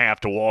shoes to have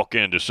to walk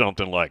into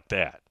something like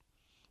that?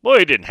 Well,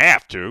 he didn't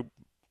have to.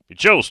 He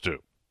chose to.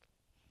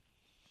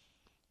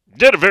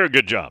 Did a very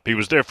good job. He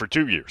was there for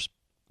 2 years.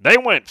 They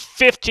went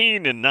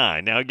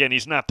 15-9. Now, again,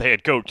 he's not the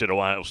head coach at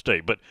Ohio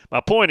State, but my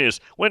point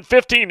is, went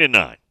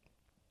 15-9.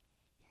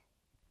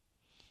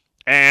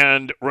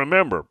 And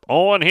remember,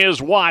 on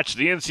his watch,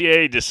 the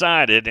NCAA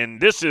decided,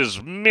 and this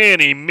is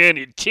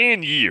many,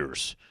 10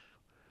 years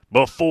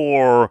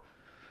before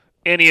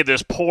any of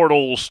this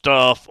portal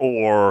stuff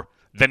or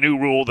the new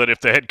rule that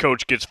if the head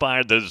coach gets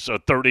fired, there's a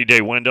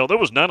 30-day window. There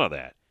was none of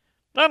that.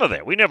 None of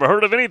that. We never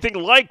heard of anything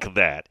like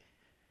that.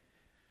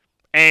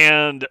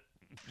 And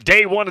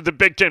day one of the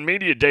Big Ten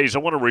Media Days, I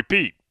want to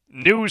repeat,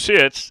 news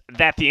hits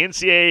that the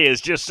NCAA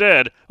has just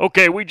said,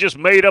 okay, we just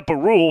made up a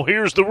rule.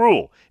 Here's the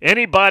rule.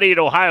 Anybody at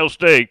Ohio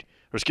State,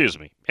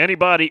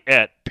 anybody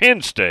at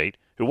Penn State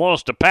who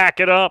wants to pack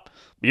it up,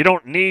 you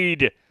don't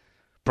need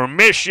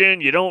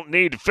permission, you don't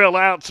need to fill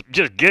out,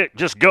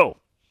 just go.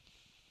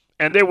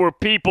 And there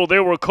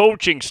were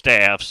coaching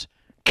staffs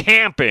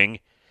camping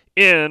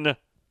in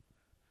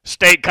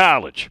State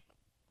College.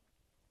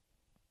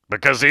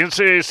 Because the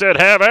NCAA said,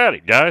 have at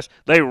it, guys.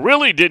 They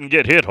really didn't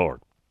get hit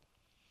hard.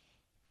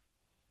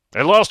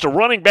 They lost a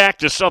running back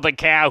to Southern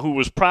Cal who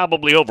was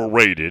probably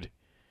overrated.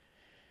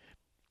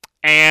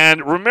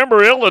 And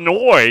remember,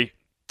 Illinois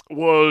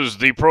was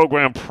the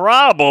program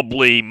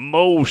probably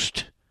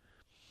most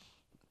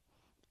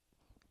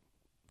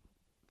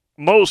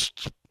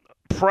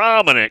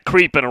prominent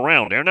creeping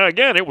around there. Now,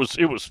 again, it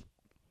was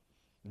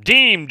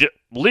deemed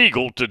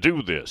legal to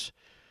do this.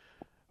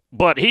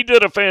 But he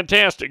did a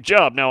fantastic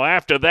job. Now,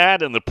 after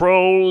that, in the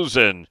pros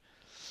and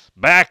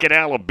back at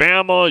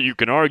Alabama, you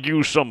can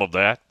argue some of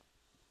that.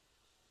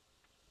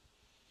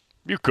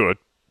 You could.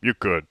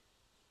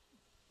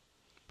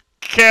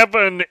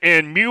 Kevin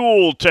in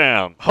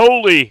Muletown.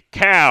 Holy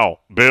cow,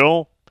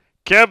 Bill.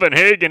 Kevin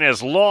Hagan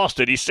has lost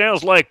it. He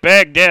sounds like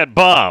Baghdad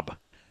Bob.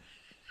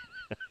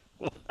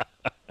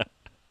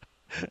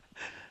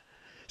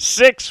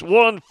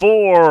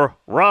 614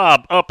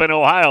 Rob up in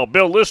Ohio.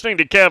 Bill, listening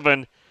to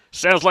Kevin,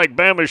 sounds like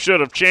Bama should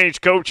have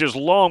changed coaches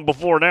long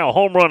before now.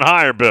 Home run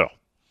higher, Bill.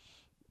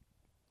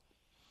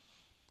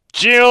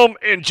 Jim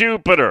in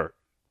Jupiter.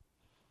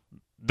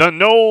 The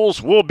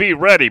Noles will be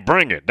ready.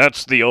 Bring it.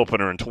 That's the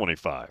opener in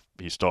 25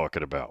 he's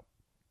talking about.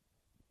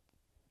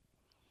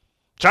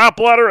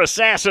 Topwater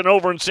Assassin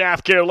over in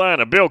South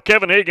Carolina. Bill,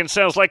 Kevin Hagan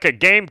sounds like a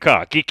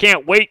Gamecock. He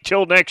can't wait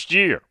till next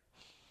year.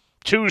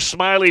 2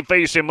 smiley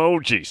face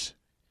emojis.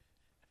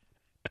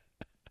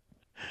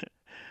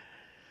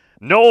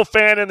 No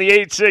fan in the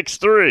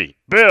 863.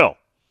 Bill,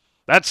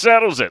 that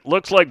settles it.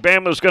 Looks like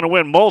Bama's going to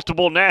win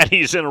multiple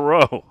natties in a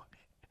row.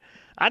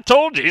 I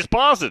told you, he's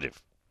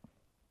positive.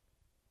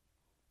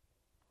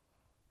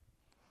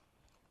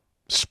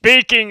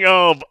 Speaking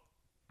of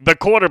the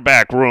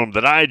quarterback room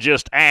that I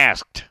just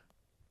asked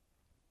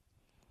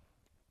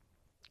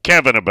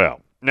Kevin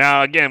about.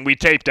 Now, again, we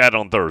taped that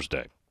on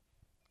Thursday.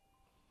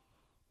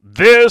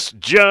 This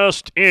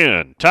just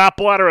in.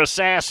 Topwater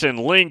Assassin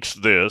links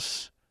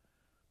this.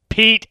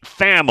 Pete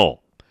Thamel.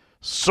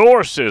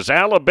 Sources,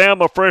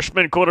 Alabama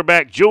freshman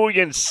quarterback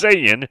Julian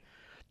Sayin,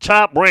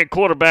 top-ranked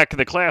quarterback in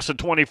the class of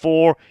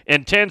 24,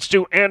 intends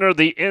to enter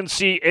the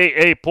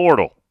NCAA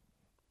portal.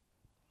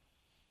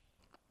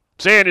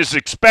 Sayin is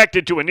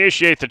expected to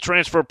initiate the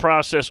transfer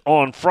process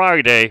on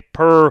Friday,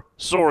 per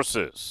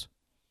sources.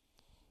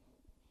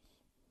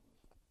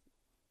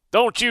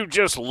 Don't you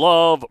just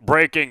love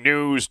breaking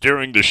news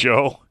during the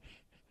show?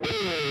 You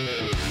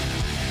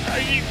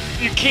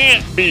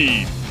can't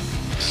be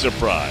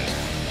surprised.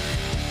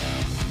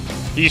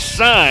 He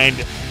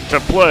signed to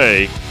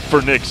play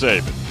for Nick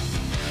Saban.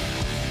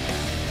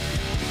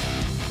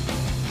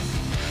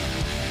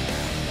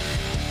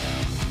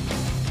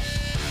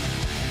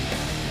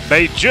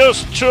 They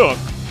just took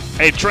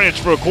a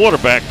transfer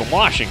quarterback from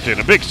Washington,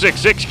 a big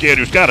 6'6" kid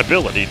who's got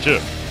ability too.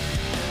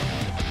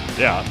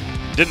 Yeah,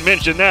 didn't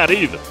mention that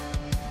either.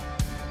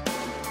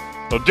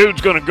 The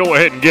dude's going to go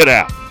ahead and get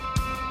out.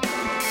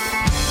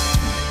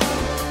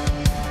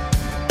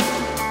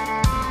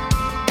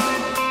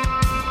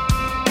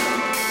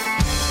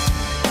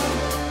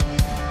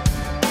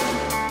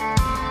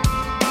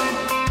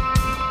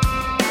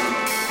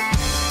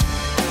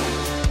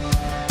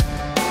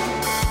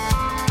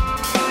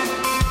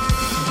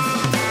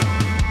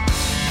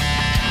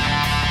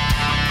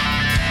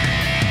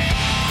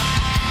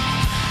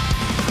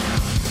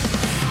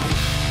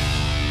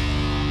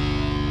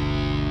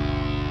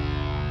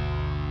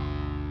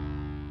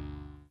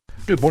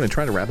 Good morning.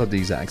 Trying to wrap up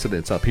these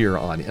accidents up here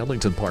on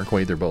Ellington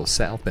Parkway. They're both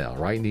southbound,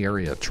 right in the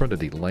area of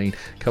Trinity Lane.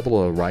 A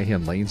couple of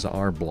right-hand lanes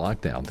are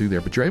blocked down through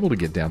there, but you're able to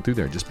get down through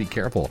there. Just be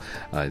careful.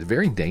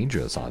 Very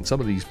dangerous on some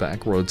of these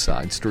back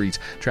roadside streets.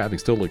 Traffic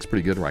still looks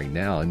pretty good right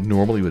now, and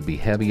normally would be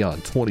heavy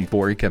on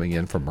 24 coming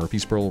in from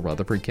Murfreesboro,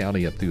 Rutherford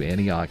County up through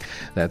Antioch.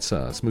 That's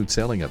smooth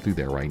sailing up through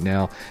there right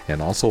now.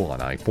 And also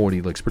on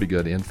I-40 looks pretty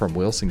good in from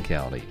Wilson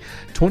County.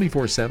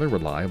 24/7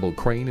 reliable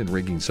crane and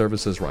rigging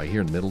services right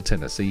here in Middle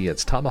Tennessee.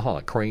 It's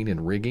Tomahawk Crane and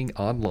and rigging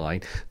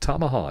online,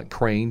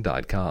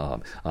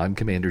 TomahawkCrane.com. I'm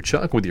Commander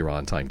Chuck with your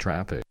on-time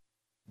traffic.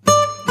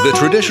 The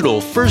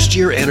traditional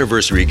first-year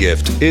anniversary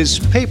gift is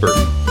paper.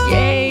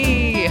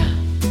 Yay!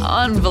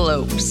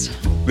 Envelopes.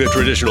 The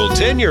traditional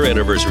 10-year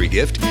anniversary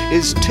gift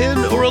is tin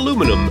or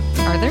aluminum.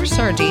 Are there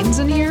sardines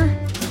in here?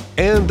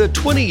 And the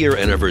 20-year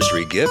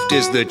anniversary gift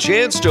is the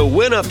chance to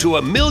win up to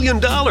 $1 million.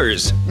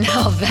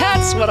 Now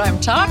that's what I'm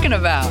talking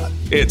about.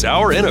 It's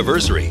our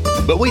anniversary,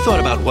 but we thought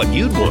about what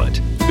you'd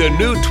want. The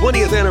new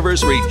 20th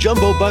anniversary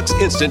Jumbo Bucks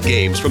Instant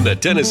Games from the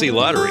Tennessee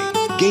Lottery.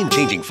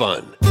 Game-changing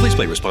fun. Please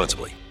play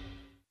responsibly.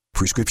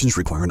 Prescriptions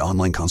require an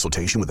online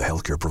consultation with a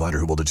healthcare provider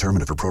who will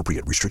determine if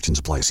appropriate. Restrictions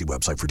apply. See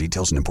website for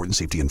details and important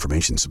safety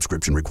information.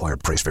 Subscription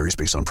required. Price varies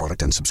based on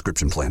product and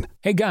subscription plan.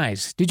 Hey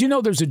guys, did you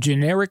know there's a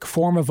generic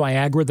form of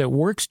Viagra that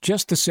works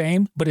just the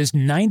same, but is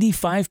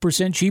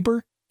 95%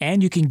 cheaper?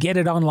 And you can get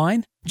it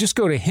online? Just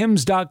go to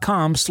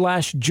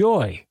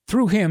hims.com/joy.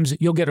 Through Hims,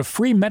 you'll get a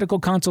free medical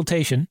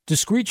consultation,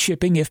 discreet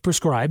shipping if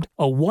prescribed,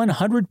 a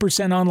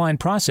 100% online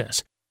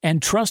process,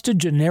 and trusted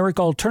generic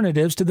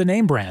alternatives to the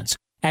name brands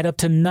at up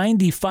to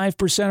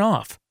 95%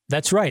 off.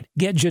 That's right,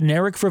 get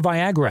generic for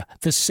Viagra,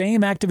 the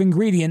same active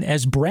ingredient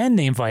as brand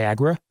name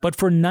Viagra, but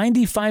for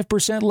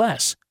 95%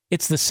 less.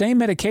 It's the same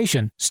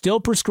medication, still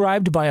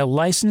prescribed by a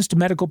licensed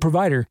medical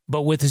provider,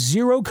 but with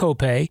zero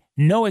copay,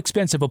 no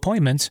expensive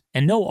appointments,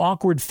 and no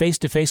awkward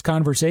face-to-face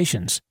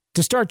conversations.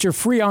 To start your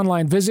free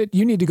online visit,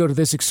 you need to go to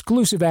this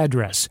exclusive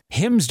address,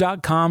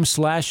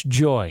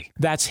 hims.com/joy.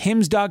 That's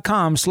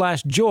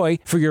hims.com/joy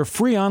for your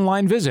free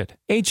online visit.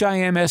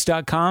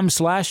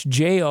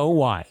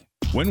 hims.com/joy.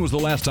 When was the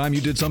last time you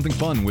did something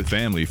fun with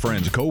family,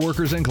 friends,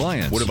 coworkers, and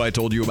clients? What if I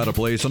told you about a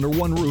place under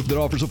one roof that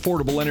offers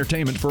affordable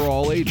entertainment for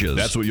all ages?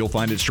 That's what you'll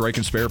find at Strike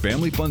and Spare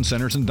Family Fun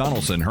Centers in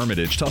Donaldson,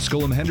 Hermitage,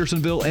 Tusculum,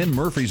 Hendersonville, and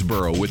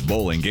Murfreesboro, with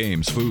bowling,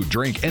 games, food,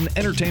 drink, and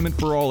entertainment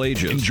for all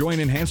ages. Enjoy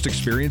an enhanced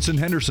experience in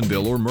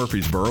Hendersonville or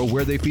Murfreesboro,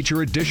 where they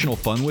feature additional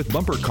fun with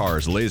bumper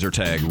cars, laser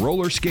tag,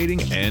 roller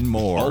skating, and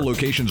more. All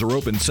locations are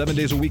open 7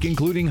 days a week,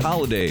 including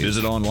holidays.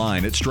 Visit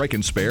online at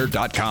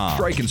strikeandspare.com.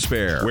 Strike and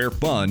Spare, where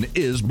fun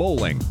is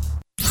bowling.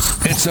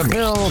 It's a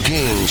Bill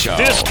King Show.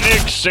 This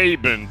Nick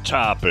Saban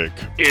topic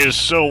is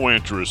so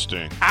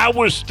interesting. I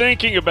was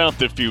thinking about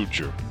the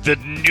future. The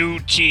new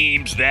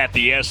teams that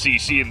the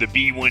SEC and the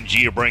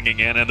B1G are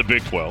bringing in, and the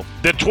Big 12.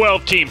 The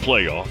 12-team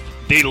playoff.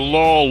 The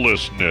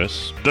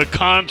lawlessness. The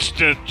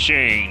constant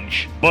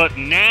change. But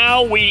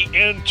now we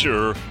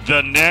enter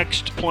the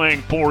next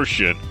playing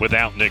portion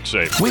without Nick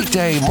Saban.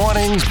 Weekday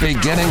mornings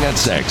beginning at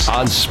 6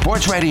 on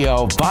Sports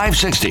Radio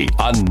 560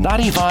 on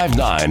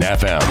 95.9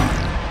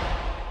 FM.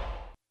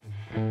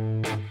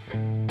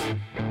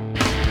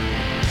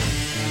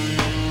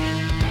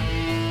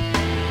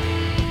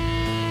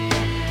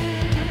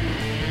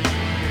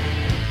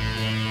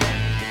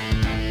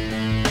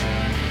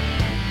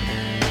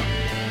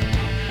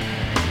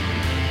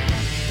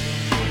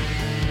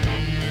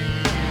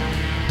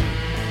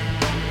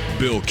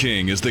 Bill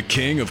King is the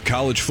king of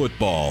college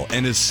football,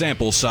 and his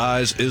sample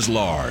size is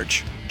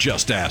large.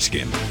 Just ask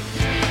him.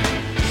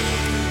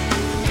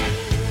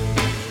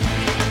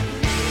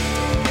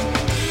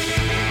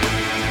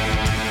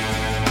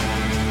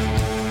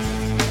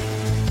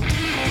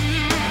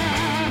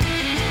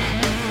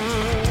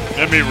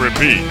 Let me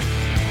repeat.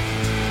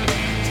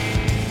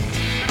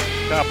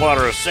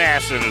 Topwater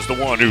Assassin is the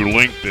one who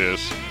linked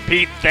this.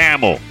 Pete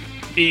Thamel,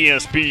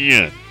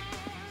 ESPN.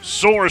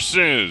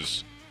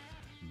 Sources.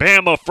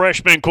 Bama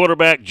freshman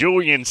quarterback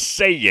Julian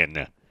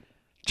Sayin,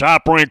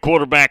 top-ranked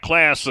quarterback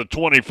class of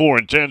 24,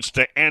 intends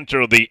to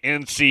enter the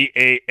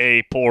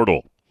NCAA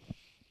portal.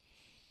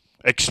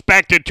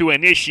 Expected to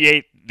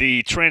initiate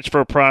the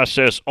transfer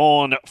process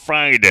on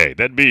Friday.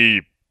 That'd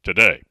be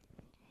today.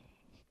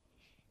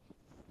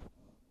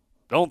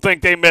 Don't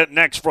think they meant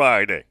next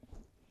Friday.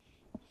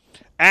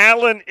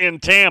 Allen in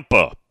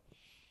Tampa.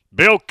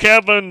 Bill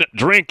Kevin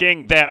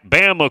drinking that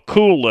Bama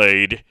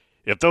Kool-Aid.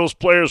 If those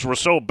players were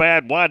so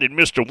bad, why did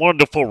Mr.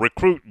 Wonderful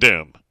recruit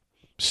them?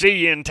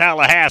 See you in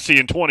Tallahassee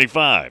in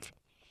 25.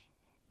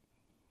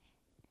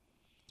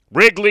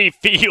 Wrigley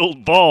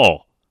Field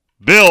Vol.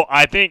 Bill,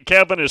 I think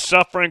Kevin is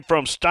suffering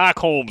from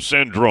Stockholm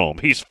Syndrome.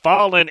 He's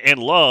fallen in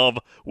love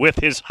with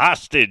his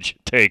hostage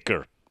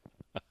taker.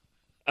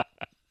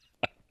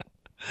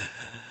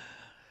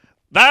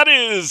 That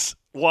is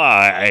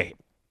why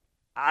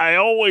I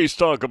always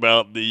talk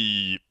about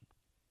the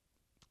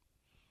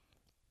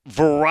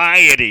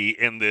variety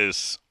in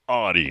this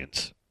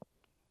audience,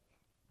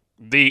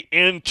 the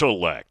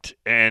intellect,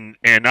 and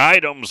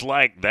items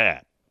like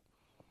that.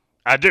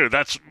 I do.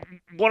 That's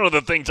one of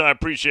the things I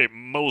appreciate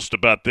most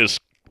about this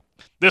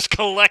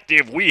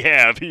collective we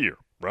have here,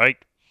 right?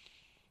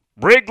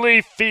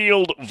 Wrigley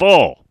Field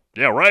Vol.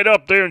 Yeah, right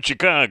up there in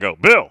Chicago.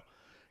 Bill,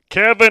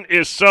 Kevin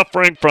is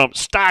suffering from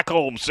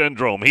Stockholm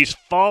Syndrome. He's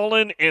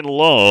fallen in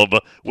love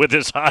with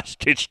his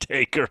hostage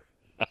taker.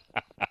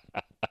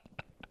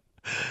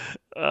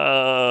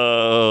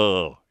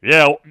 Oh,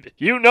 yeah,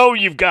 you know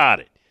you've got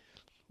it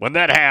when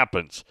that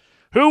happens.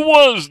 Who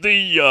was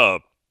the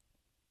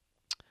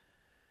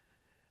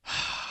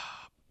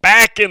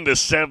back in the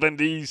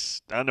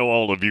 70s, I know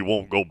all of you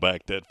won't go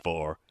back that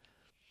far.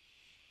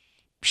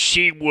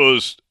 She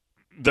was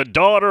the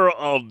daughter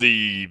of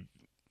the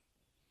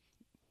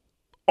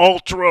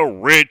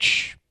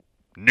ultra-rich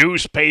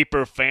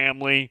newspaper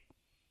family.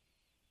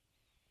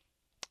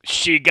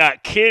 She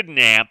got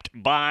kidnapped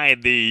by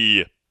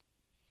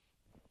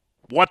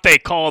what they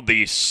call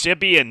the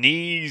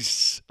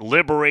Symbionese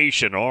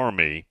Liberation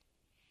Army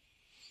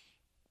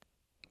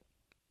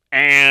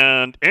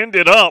and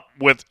ended up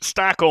with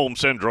Stockholm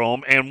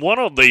Syndrome. And one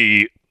of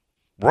the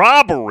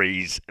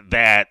robberies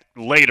that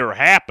later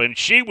happened,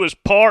 she was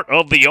part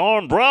of the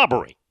armed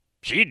robbery.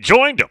 She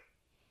joined them.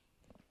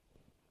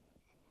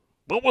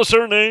 What was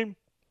her name?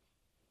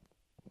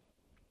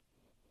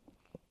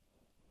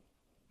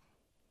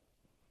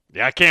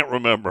 Yeah, I can't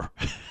remember.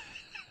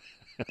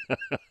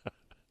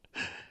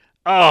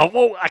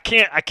 Well, I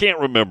can't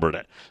remember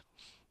that.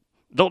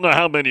 Don't know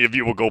how many of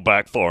you will go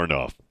back far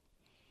enough.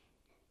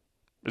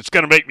 It's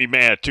going to make me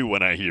mad, too,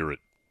 when I hear it.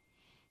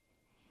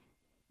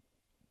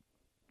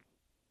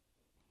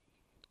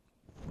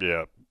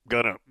 Yeah,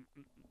 gonna.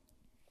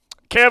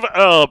 Kevin,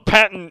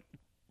 Patton,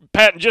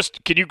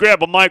 just can you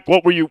grab a mic?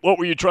 What were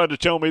you trying to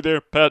tell me there,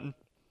 Patton?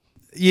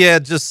 Yeah,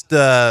 just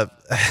I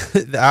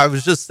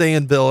was just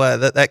saying, Bill,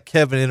 that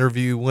Kevin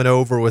interview went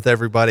over with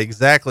everybody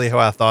exactly how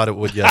I thought it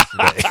would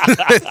yesterday.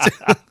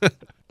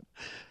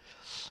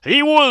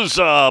 He was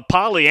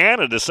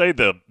Pollyanna, to say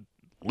the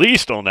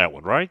least, on that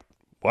one, right?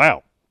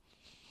 Wow.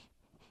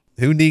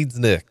 Who needs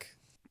Nick?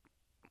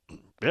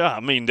 Yeah, I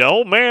mean, the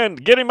old man,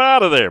 get him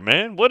out of there,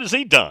 man. What has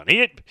he done?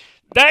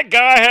 That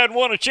guy hadn't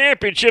won a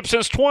championship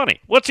since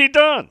 20. What's he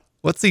done?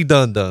 What's he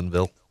done,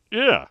 Bill?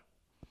 Yeah.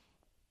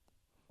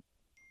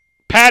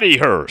 Patty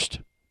Hearst.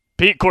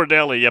 Pete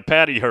Cordelli, yeah,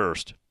 Patty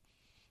Hearst.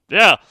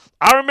 Yeah,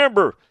 I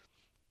remember,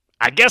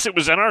 I guess it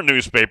was in our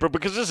newspaper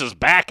because this is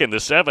back in the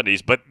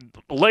 70s, but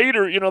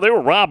later, they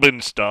were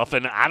robbing stuff,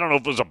 and I don't know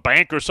if it was a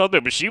bank or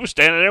something, but she was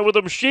standing there with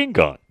a machine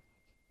gun.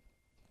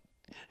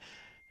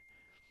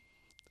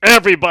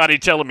 Everybody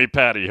telling me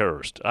Patty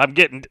Hearst. I'm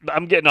getting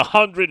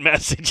 100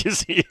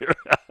 messages here.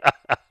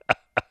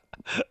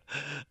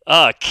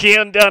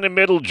 Ken down in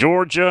Middle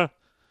Georgia.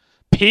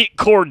 Pete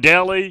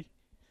Cordelli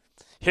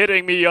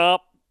hitting me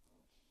up.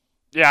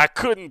 Yeah, I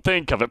couldn't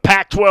think of it.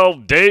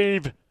 Pac-12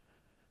 Dave.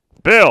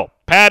 Bill,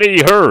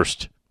 Patty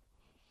Hearst.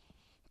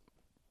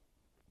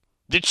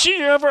 Did she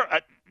ever...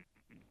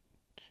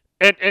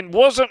 And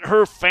wasn't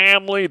her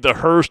family, the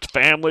Hearst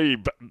family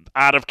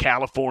out of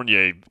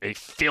California, a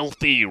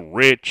filthy,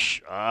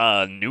 rich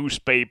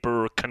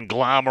newspaper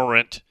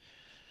conglomerate?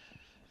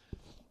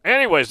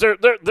 Anyways,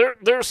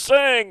 they're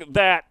saying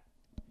that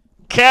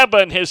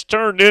Kevin has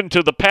turned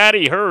into the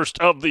Patty Hearst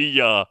of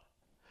the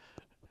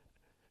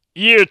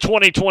year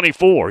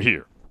 2024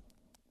 here.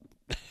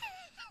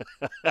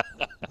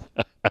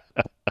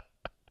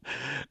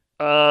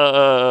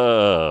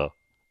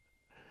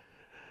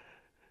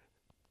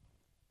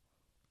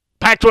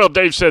 Pac-12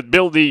 Dave said,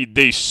 Bill, the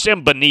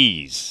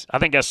Symbionese. I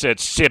think I said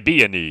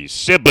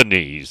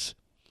Symbionese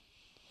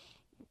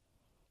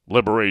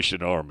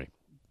Liberation Army.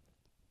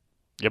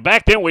 Yeah,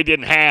 back then we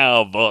didn't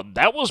have,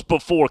 that was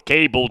before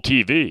cable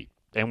TV,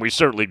 and we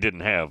certainly didn't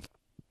have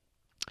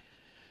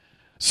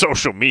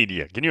social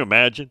media. Can you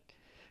imagine?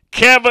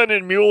 Kevin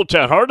in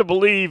Muletown. Hard to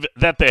believe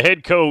that the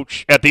head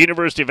coach at the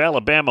University of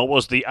Alabama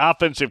was the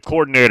offensive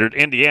coordinator at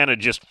Indiana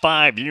just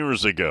 5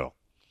 years ago.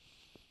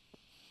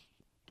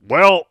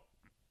 Well,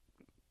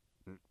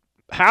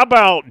 how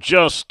about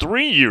just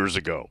 3 years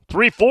ago,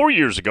 4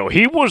 years ago?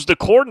 He was the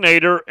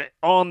coordinator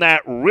on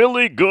that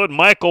really good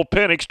Michael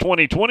Penix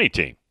 2020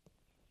 team.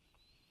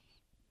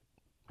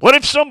 What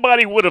if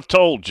somebody would have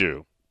told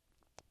you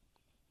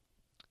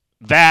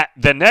that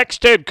the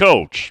next head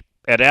coach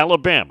at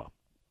Alabama,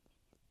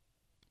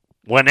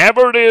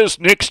 whenever it is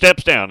Nick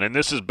steps down, and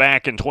this is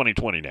back in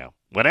 2020 now,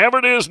 whenever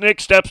it is Nick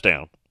steps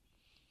down,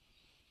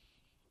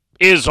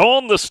 is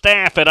on the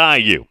staff at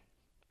IU?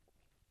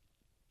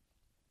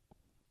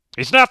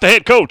 He's not the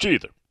head coach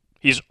either.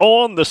 He's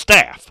on the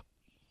staff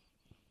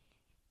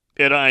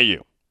at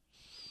IU.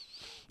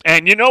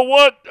 And you know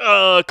what?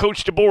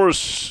 Coach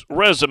DeBoer's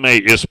resume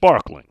is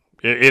sparkling.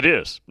 It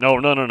is. No.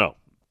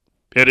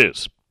 It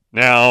is.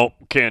 Now,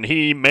 can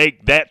he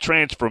make that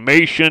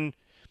transformation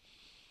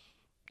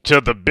to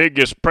the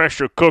biggest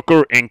pressure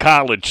cooker in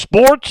college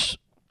sports?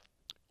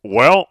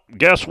 Well,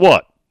 guess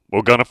what?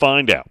 We're going to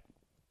find out.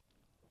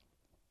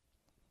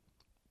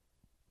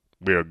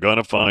 We are going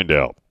to find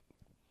out.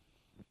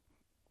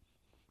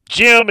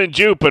 Jim and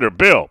Jupiter,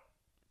 Bill,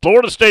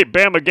 Florida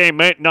State-Bama game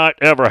may not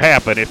ever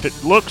happen. If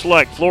it looks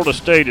like Florida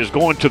State is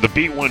going to the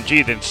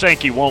B1G, then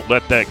Sankey won't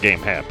let that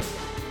game happen.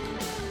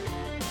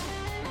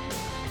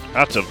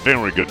 That's a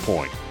very good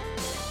point.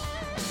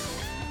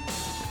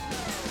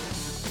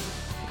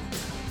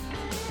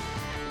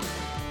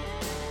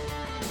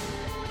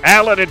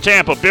 Allen in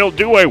Tampa, Bill,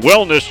 do a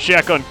wellness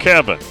check on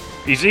Kevin.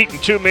 He's eating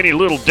too many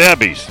Little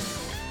Debbies.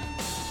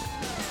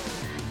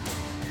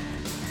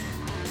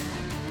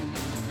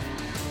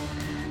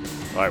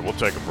 All right, we'll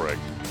take a break.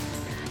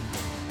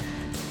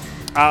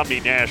 Omni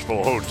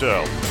Nashville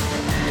Hotel.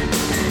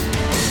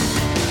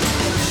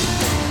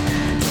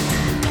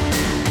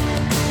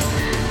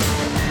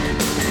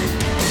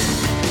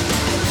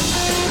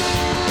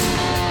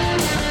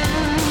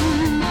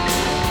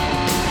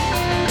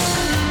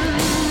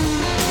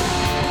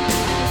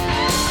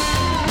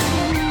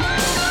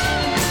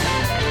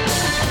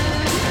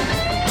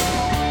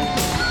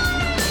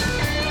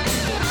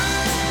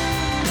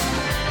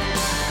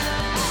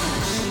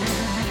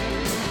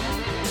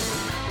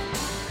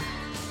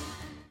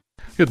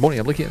 Good morning.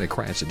 I'm looking at a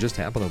crash that just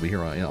happened over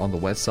here on the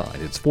west side.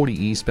 It's 40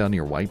 eastbound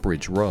near White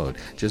Bridge Road,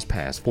 just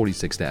past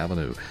 46th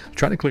Avenue.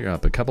 Trying to clear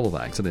up a couple of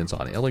accidents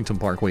on Ellington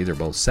Parkway. They're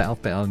both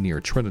southbound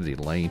near Trinity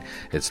Lane.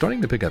 It's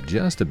starting to pick up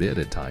just a bit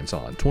at times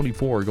on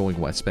 24 going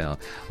westbound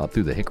up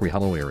through the Hickory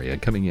Hollow area,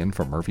 coming in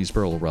from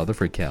Murfreesboro,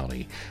 Rutherford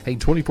County. Hey,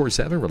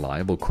 24/7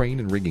 reliable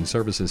crane and rigging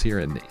services here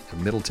in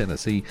Middle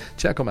Tennessee.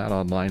 Check them out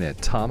online at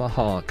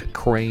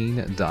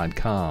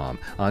tomahawkcrane.com.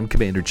 I'm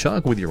Commander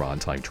Chuck with your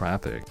on-time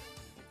traffic.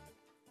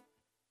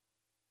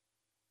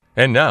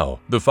 And now,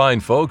 the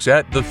fine folks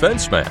at The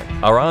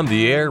Fenceman are on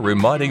the air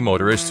reminding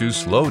motorists to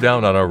slow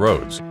down on our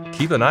roads,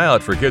 keep an eye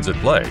out for kids at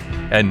play,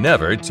 and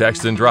never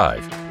text and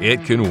drive.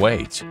 It can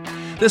wait.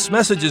 This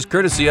message is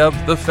courtesy of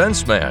The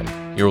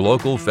Fenceman, your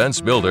local fence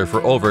builder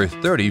for over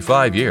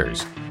 35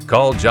 years.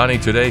 Call Johnny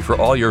today for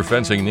all your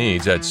fencing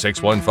needs at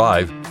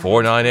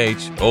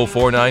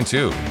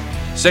 615-498-0492.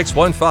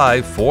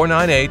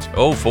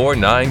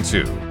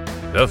 615-498-0492.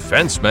 The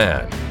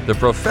Fenceman, the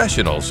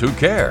professionals who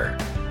care.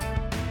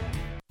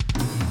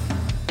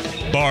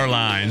 Bar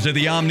Lines at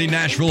the Omni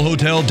Nashville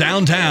Hotel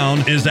downtown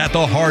is at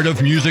the heart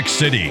of Music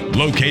City.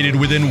 Located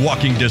within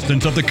walking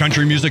distance of the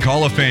Country Music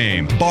Hall of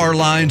Fame, Bar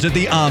Lines at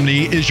the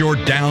Omni is your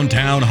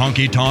downtown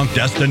honky-tonk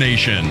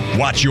destination.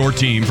 Watch your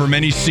team from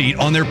any seat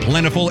on their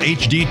plentiful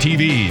HD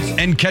TVs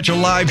and catch a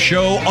live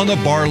show on the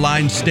Bar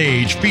Lines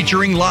stage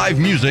featuring live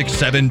music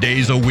 7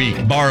 days a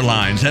week. Bar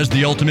Lines has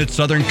the ultimate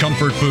Southern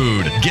comfort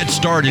food. Get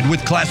started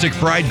with classic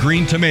fried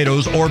green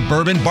tomatoes or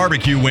bourbon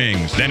barbecue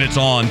wings. Then it's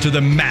on to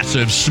the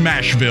massive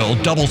Smashville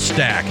double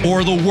stack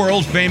or the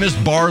world famous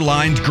Bar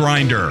Lines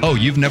grinder. Oh,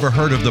 you've never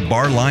heard of the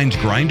Bar Lines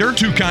grinder?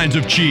 2 kinds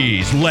of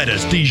cheese,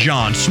 lettuce,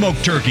 Dijon,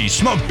 smoked turkey,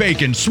 smoked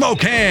bacon,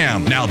 smoked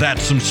ham. Now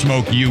that's some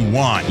smoke you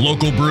want.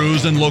 Local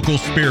brews and local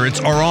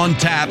spirits are on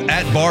tap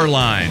at Bar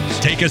Lines.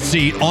 Take a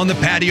seat on the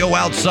patio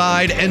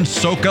outside and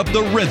soak up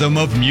the rhythm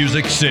of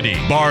Music City.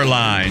 Bar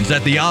Lines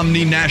at the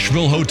Omni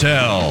Nashville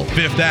Hotel,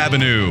 5th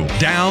Avenue,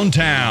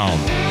 downtown.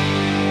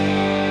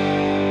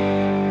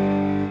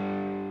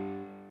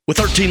 With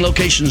 13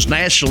 locations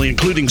nationally,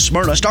 including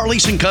Smyrna, Star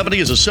Leasing Company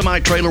is a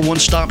semi-trailer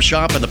one-stop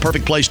shop and the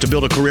perfect place to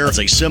build a career as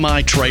a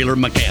semi-trailer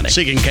mechanic.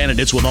 Seeking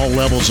candidates with all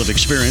levels of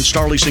experience,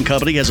 Star Leasing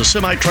Company has a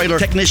semi-trailer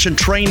technician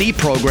trainee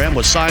program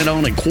with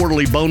sign-on and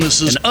quarterly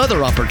bonuses and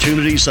other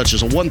opportunities such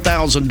as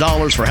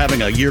 $1,000 for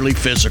having a yearly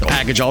physical. The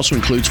package also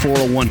includes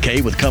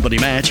 401k with company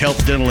match,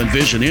 health, dental, and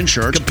vision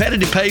insurance,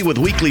 competitive pay with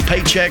weekly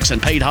paychecks,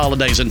 and paid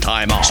holidays and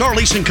time off. Star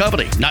Leasing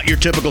Company, not your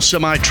typical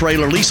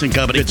semi-trailer leasing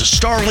company. Visit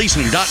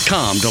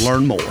starleasing.com to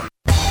learn more.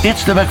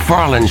 It's the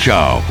McFarland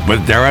Show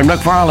with Darren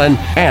McFarland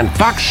and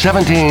Fox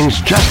 17's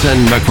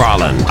Justin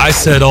McFarland. I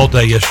said all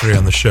day yesterday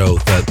on the show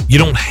that you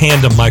don't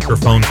hand a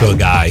microphone to a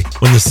guy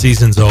when the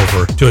season's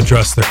over to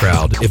address the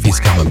crowd if he's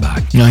coming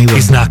back. No,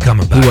 he's not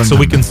coming back. So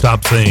we can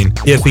stop saying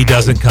if he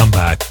doesn't come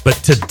back. But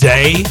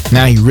today,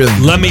 now you really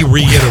let me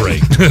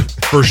reiterate,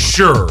 for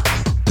sure,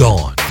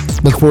 gone.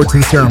 Look forward to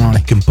the ceremony.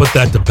 You can put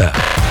that to bed.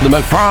 The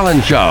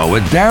McFarland Show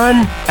with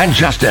Darren and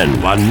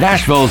Justin on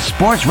Nashville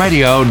Sports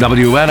Radio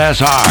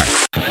WNSR.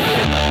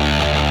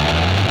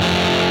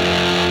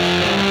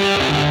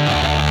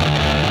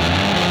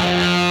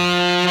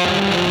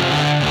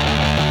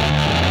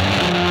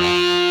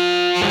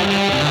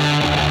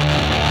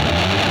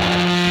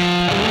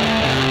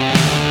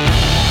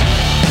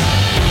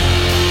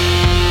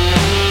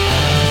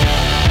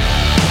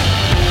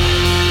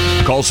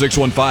 Call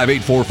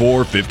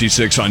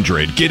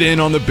 615-844-5600. Get in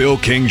on the Bill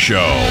King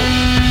Show.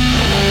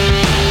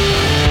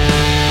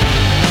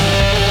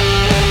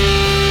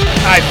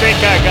 I think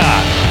I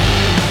got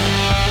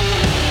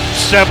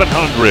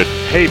 700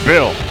 Hey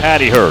Bill,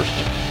 Patty Hearst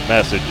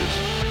messages.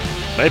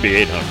 Maybe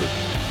 800.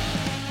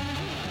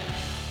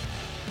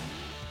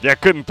 Yeah, I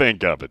couldn't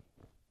think of it.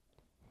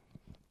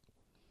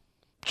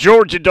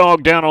 Georgia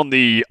dog down on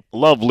the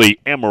lovely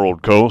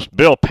Emerald Coast.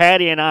 Bill,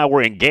 Patty and I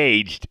were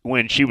engaged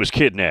when she was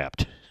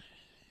kidnapped.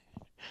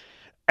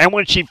 And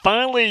when she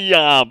finally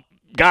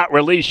got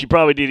released, she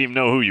probably didn't even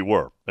know who you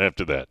were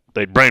after that.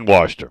 They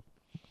brainwashed her.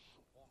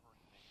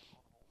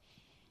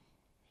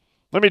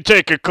 Let me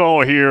take a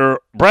call here.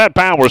 Brad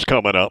Powers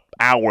coming up.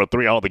 Hour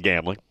 3, all the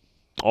gambling.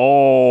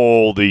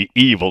 All the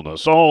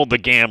evilness, all the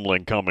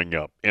gambling coming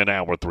up in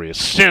hour 3. A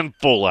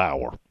sinful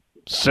hour.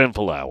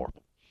 Sinful hour.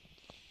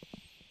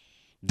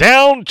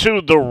 Down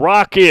to the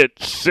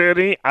Rocket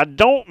City. I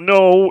don't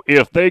know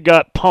if they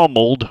got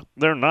pummeled.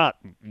 They're not,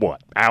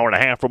 hour and a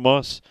half from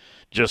us?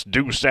 Just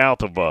due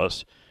south of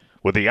us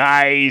with the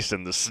ice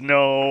and the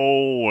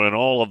snow and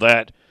all of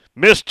that.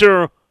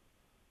 Mr.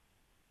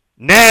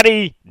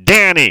 Natty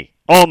Danny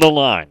on the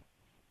line.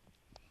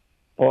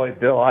 Boy,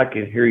 Bill, I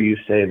could hear you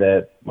say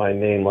my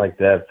name like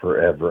that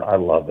forever. I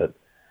love it.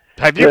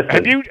 Have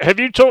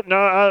you told?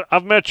 No,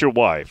 I've met your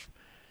wife.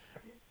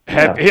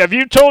 Have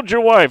you told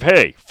your wife,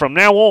 hey, from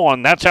now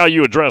on, that's how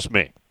you address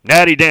me,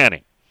 Natty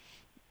Danny?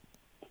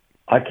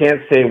 I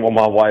can't say what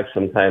my wife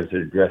sometimes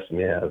addresses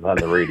me as on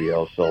the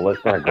radio, so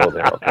let's not go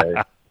there,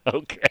 okay?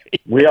 Okay.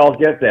 We all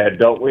get that,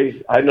 don't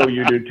we? I know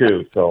you do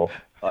too. So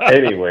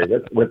anyway,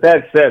 with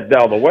that said,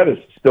 now the weather's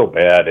still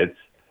bad. It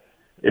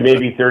may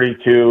be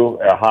 32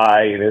 a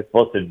high, and it's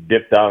supposed to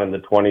dip down in the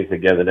 20s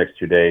again the next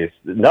 2 days.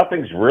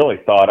 Nothing's really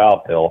thawed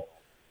out, Bill.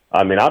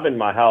 I mean, I'm in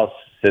my house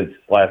since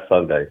last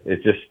Sunday.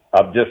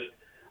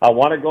 I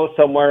want to go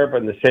somewhere,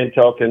 but in the same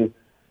token,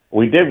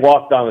 we did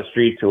walk down the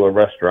street to a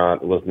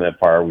restaurant. It wasn't that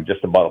far. We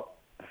just about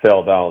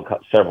fell down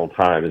several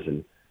times,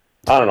 and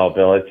I don't know,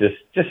 Bill. It's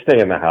just stay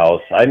in the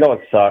house. I know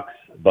it sucks,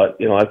 but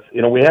we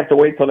have to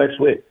wait till next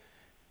week.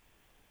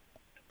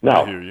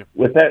 Now,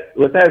 with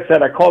that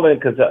said, I called in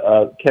because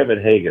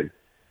Kevin Hagan.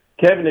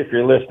 Kevin, if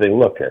you're listening,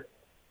 look at.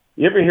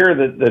 You ever hear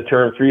the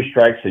term 3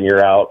 strikes and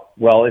you're out?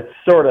 Well, it's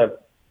sort of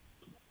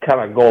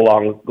kind of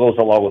goes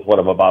along with what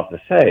I'm about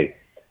to say.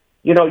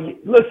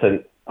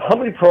 Listen, how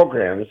many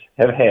programs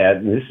have had,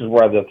 and this is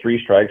where the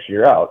 3 strikes and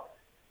you're out,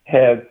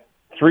 had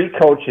 3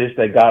 coaches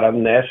that got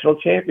on national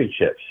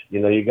championships?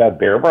 You got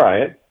Bear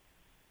Bryant,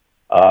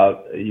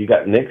 you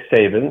got Nick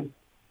Saban,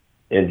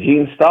 and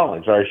Gene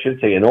Stallings, or I should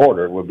say in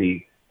order would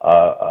be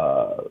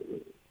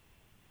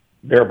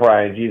Bear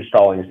Bryant, Gene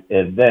Stallings,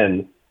 and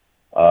then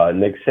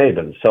Nick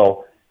Saban.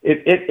 So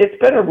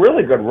it's been a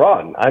really good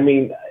run. I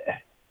mean,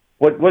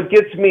 what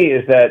gets me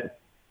is that,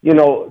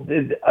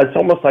 it's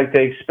almost like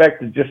they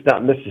expect to just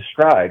not miss a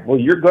stride. Well,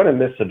 you're going to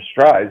miss some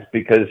strides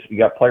because you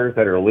got players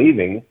that are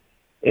leaving,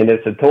 and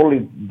it's a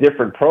totally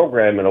different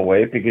program in a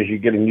way because you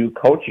get a new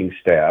coaching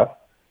staff.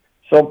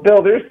 So,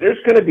 Bill, there's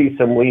going to be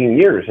some lean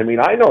years. I mean,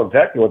 I know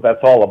exactly what that's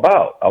all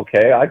about,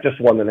 okay? I just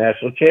won the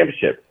national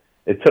championship.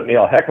 It took me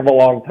a heck of a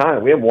long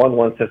time. We haven't won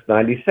one since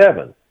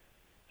 97.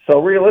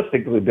 So,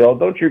 realistically, Bill,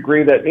 don't you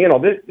agree that,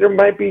 there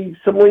might be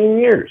some lean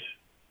years?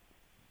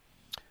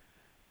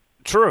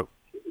 True.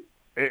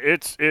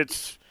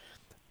 Here's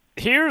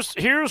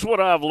what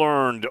I've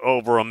learned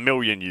over a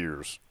million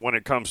years when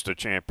it comes to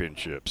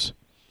championships.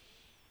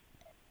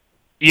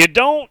 You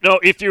don't know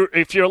if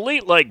you're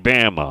elite like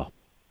Bama,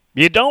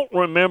 you don't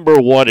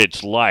remember what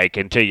it's like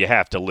until you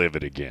have to live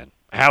it again.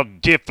 How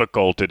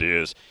difficult it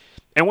is.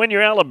 And when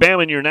you're Alabama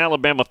and you're an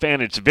Alabama fan,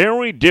 it's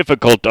very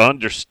difficult to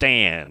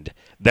understand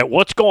that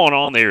what's going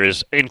on there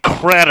is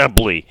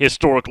incredibly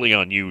historically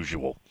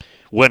unusual.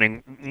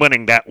 Winning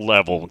that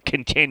level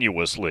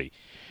continuously.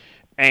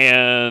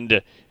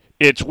 And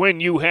it's when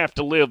you have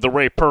to live the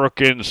Ray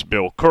Perkins,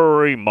 Bill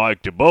Curry,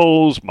 Mike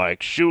DuBose,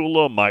 Mike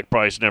Shula, Mike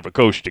Price never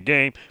coached a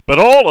game, but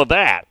all of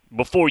that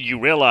before you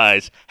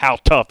realize how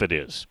tough it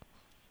is.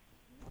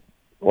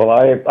 Well,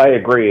 I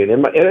agree.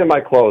 And in my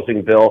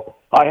closing, Bill,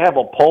 I have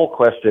a poll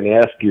question to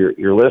ask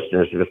your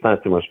listeners if it's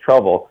not too much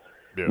trouble.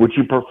 Yeah. Would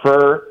you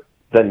prefer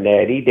the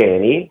Natty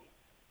Danny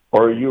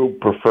or you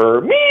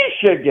prefer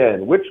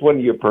Michigan? Which one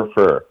do you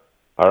prefer?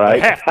 All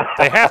right?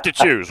 They have to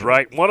choose,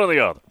 right? One or the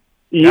other.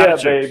 Yeah,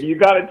 baby. You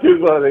got to choose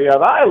one or the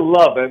other. I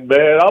love it,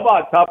 man. I'm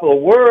on top of the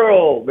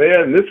world,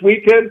 man. This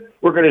weekend,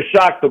 we're going to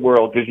shock the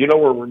world because you know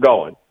where we're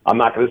going. I'm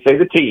not going to say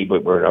the T,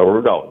 but we know where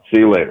we're going. See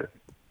you later.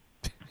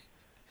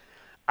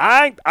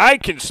 I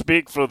can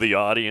speak for the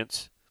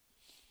audience.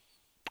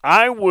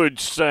 I would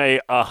say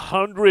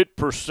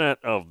 100%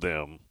 of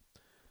them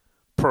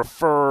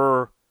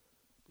prefer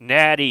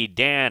Natty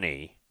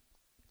Danny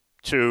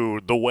to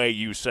the way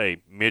you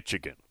say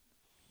Michigan.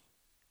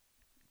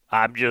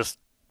 I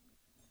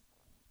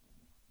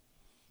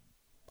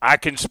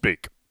can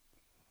speak.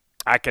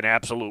 I can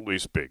absolutely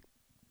speak.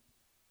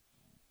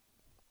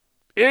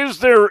 Is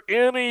there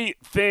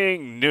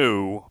anything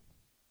new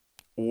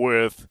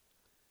with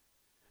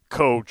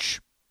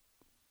Coach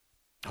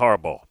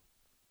Harbaugh?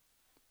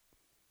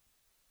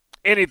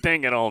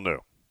 Anything at all new?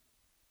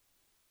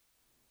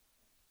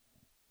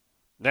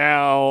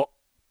 Now,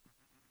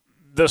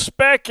 the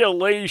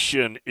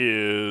speculation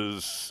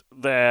is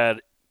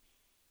that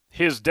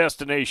his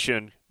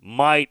destination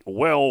might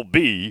well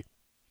be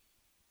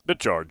the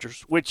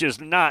Chargers, which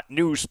is not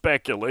new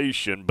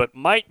speculation, but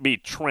might be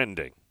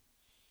trending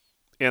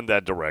in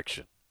that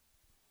direction.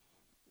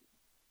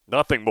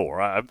 Nothing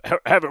more. I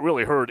haven't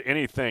really heard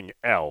anything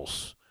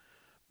else,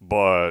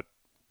 but...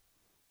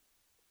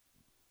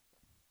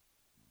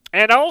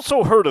 And I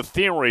also heard a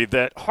theory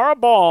that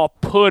Harbaugh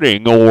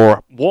putting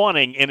or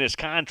wanting in his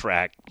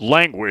contract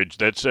language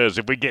that says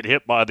if we get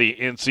hit by the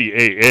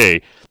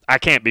NCAA, I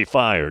can't be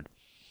fired,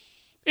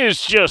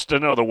 is just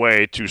another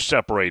way to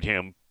separate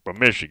him from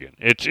Michigan.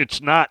 It's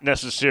not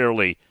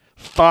necessarily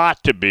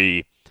thought to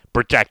be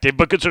protected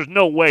because there's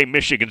no way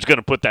Michigan's going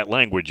to put that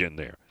language in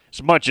there,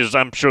 as much as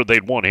I'm sure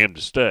they'd want him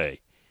to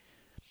stay.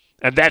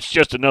 And that's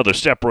just another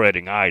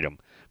separating item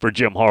for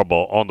Jim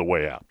Harbaugh on the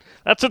way out.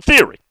 That's a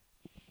theory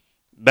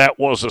that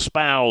was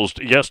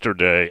espoused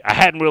yesterday. I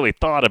hadn't really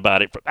thought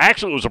about it.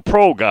 Actually, it was a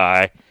pro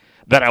guy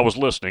that I was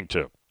listening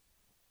to.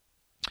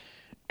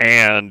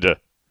 And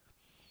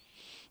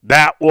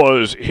that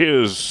was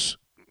his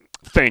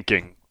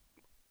thinking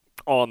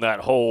on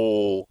that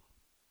whole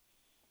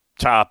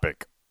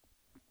topic.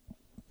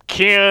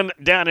 Ken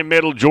down in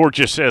Middle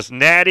Georgia says,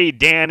 Natty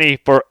Danny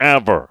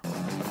forever.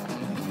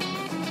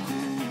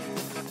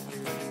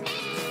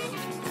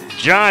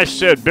 Josh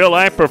said, Bill,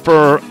 I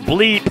prefer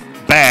bleep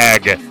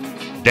bag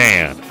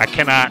Dan. I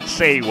cannot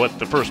say what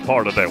the first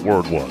part of that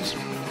word was.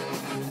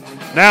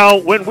 Now,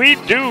 when we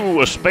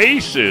do a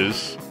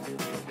spaces,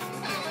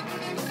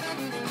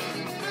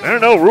 there are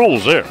no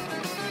rules there.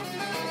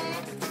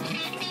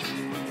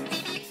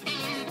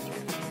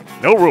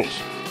 No rules.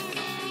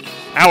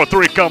 Hour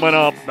 3 coming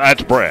up.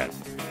 That's Brad.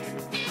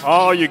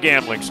 All your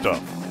gambling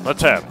stuff.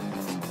 Let's have it.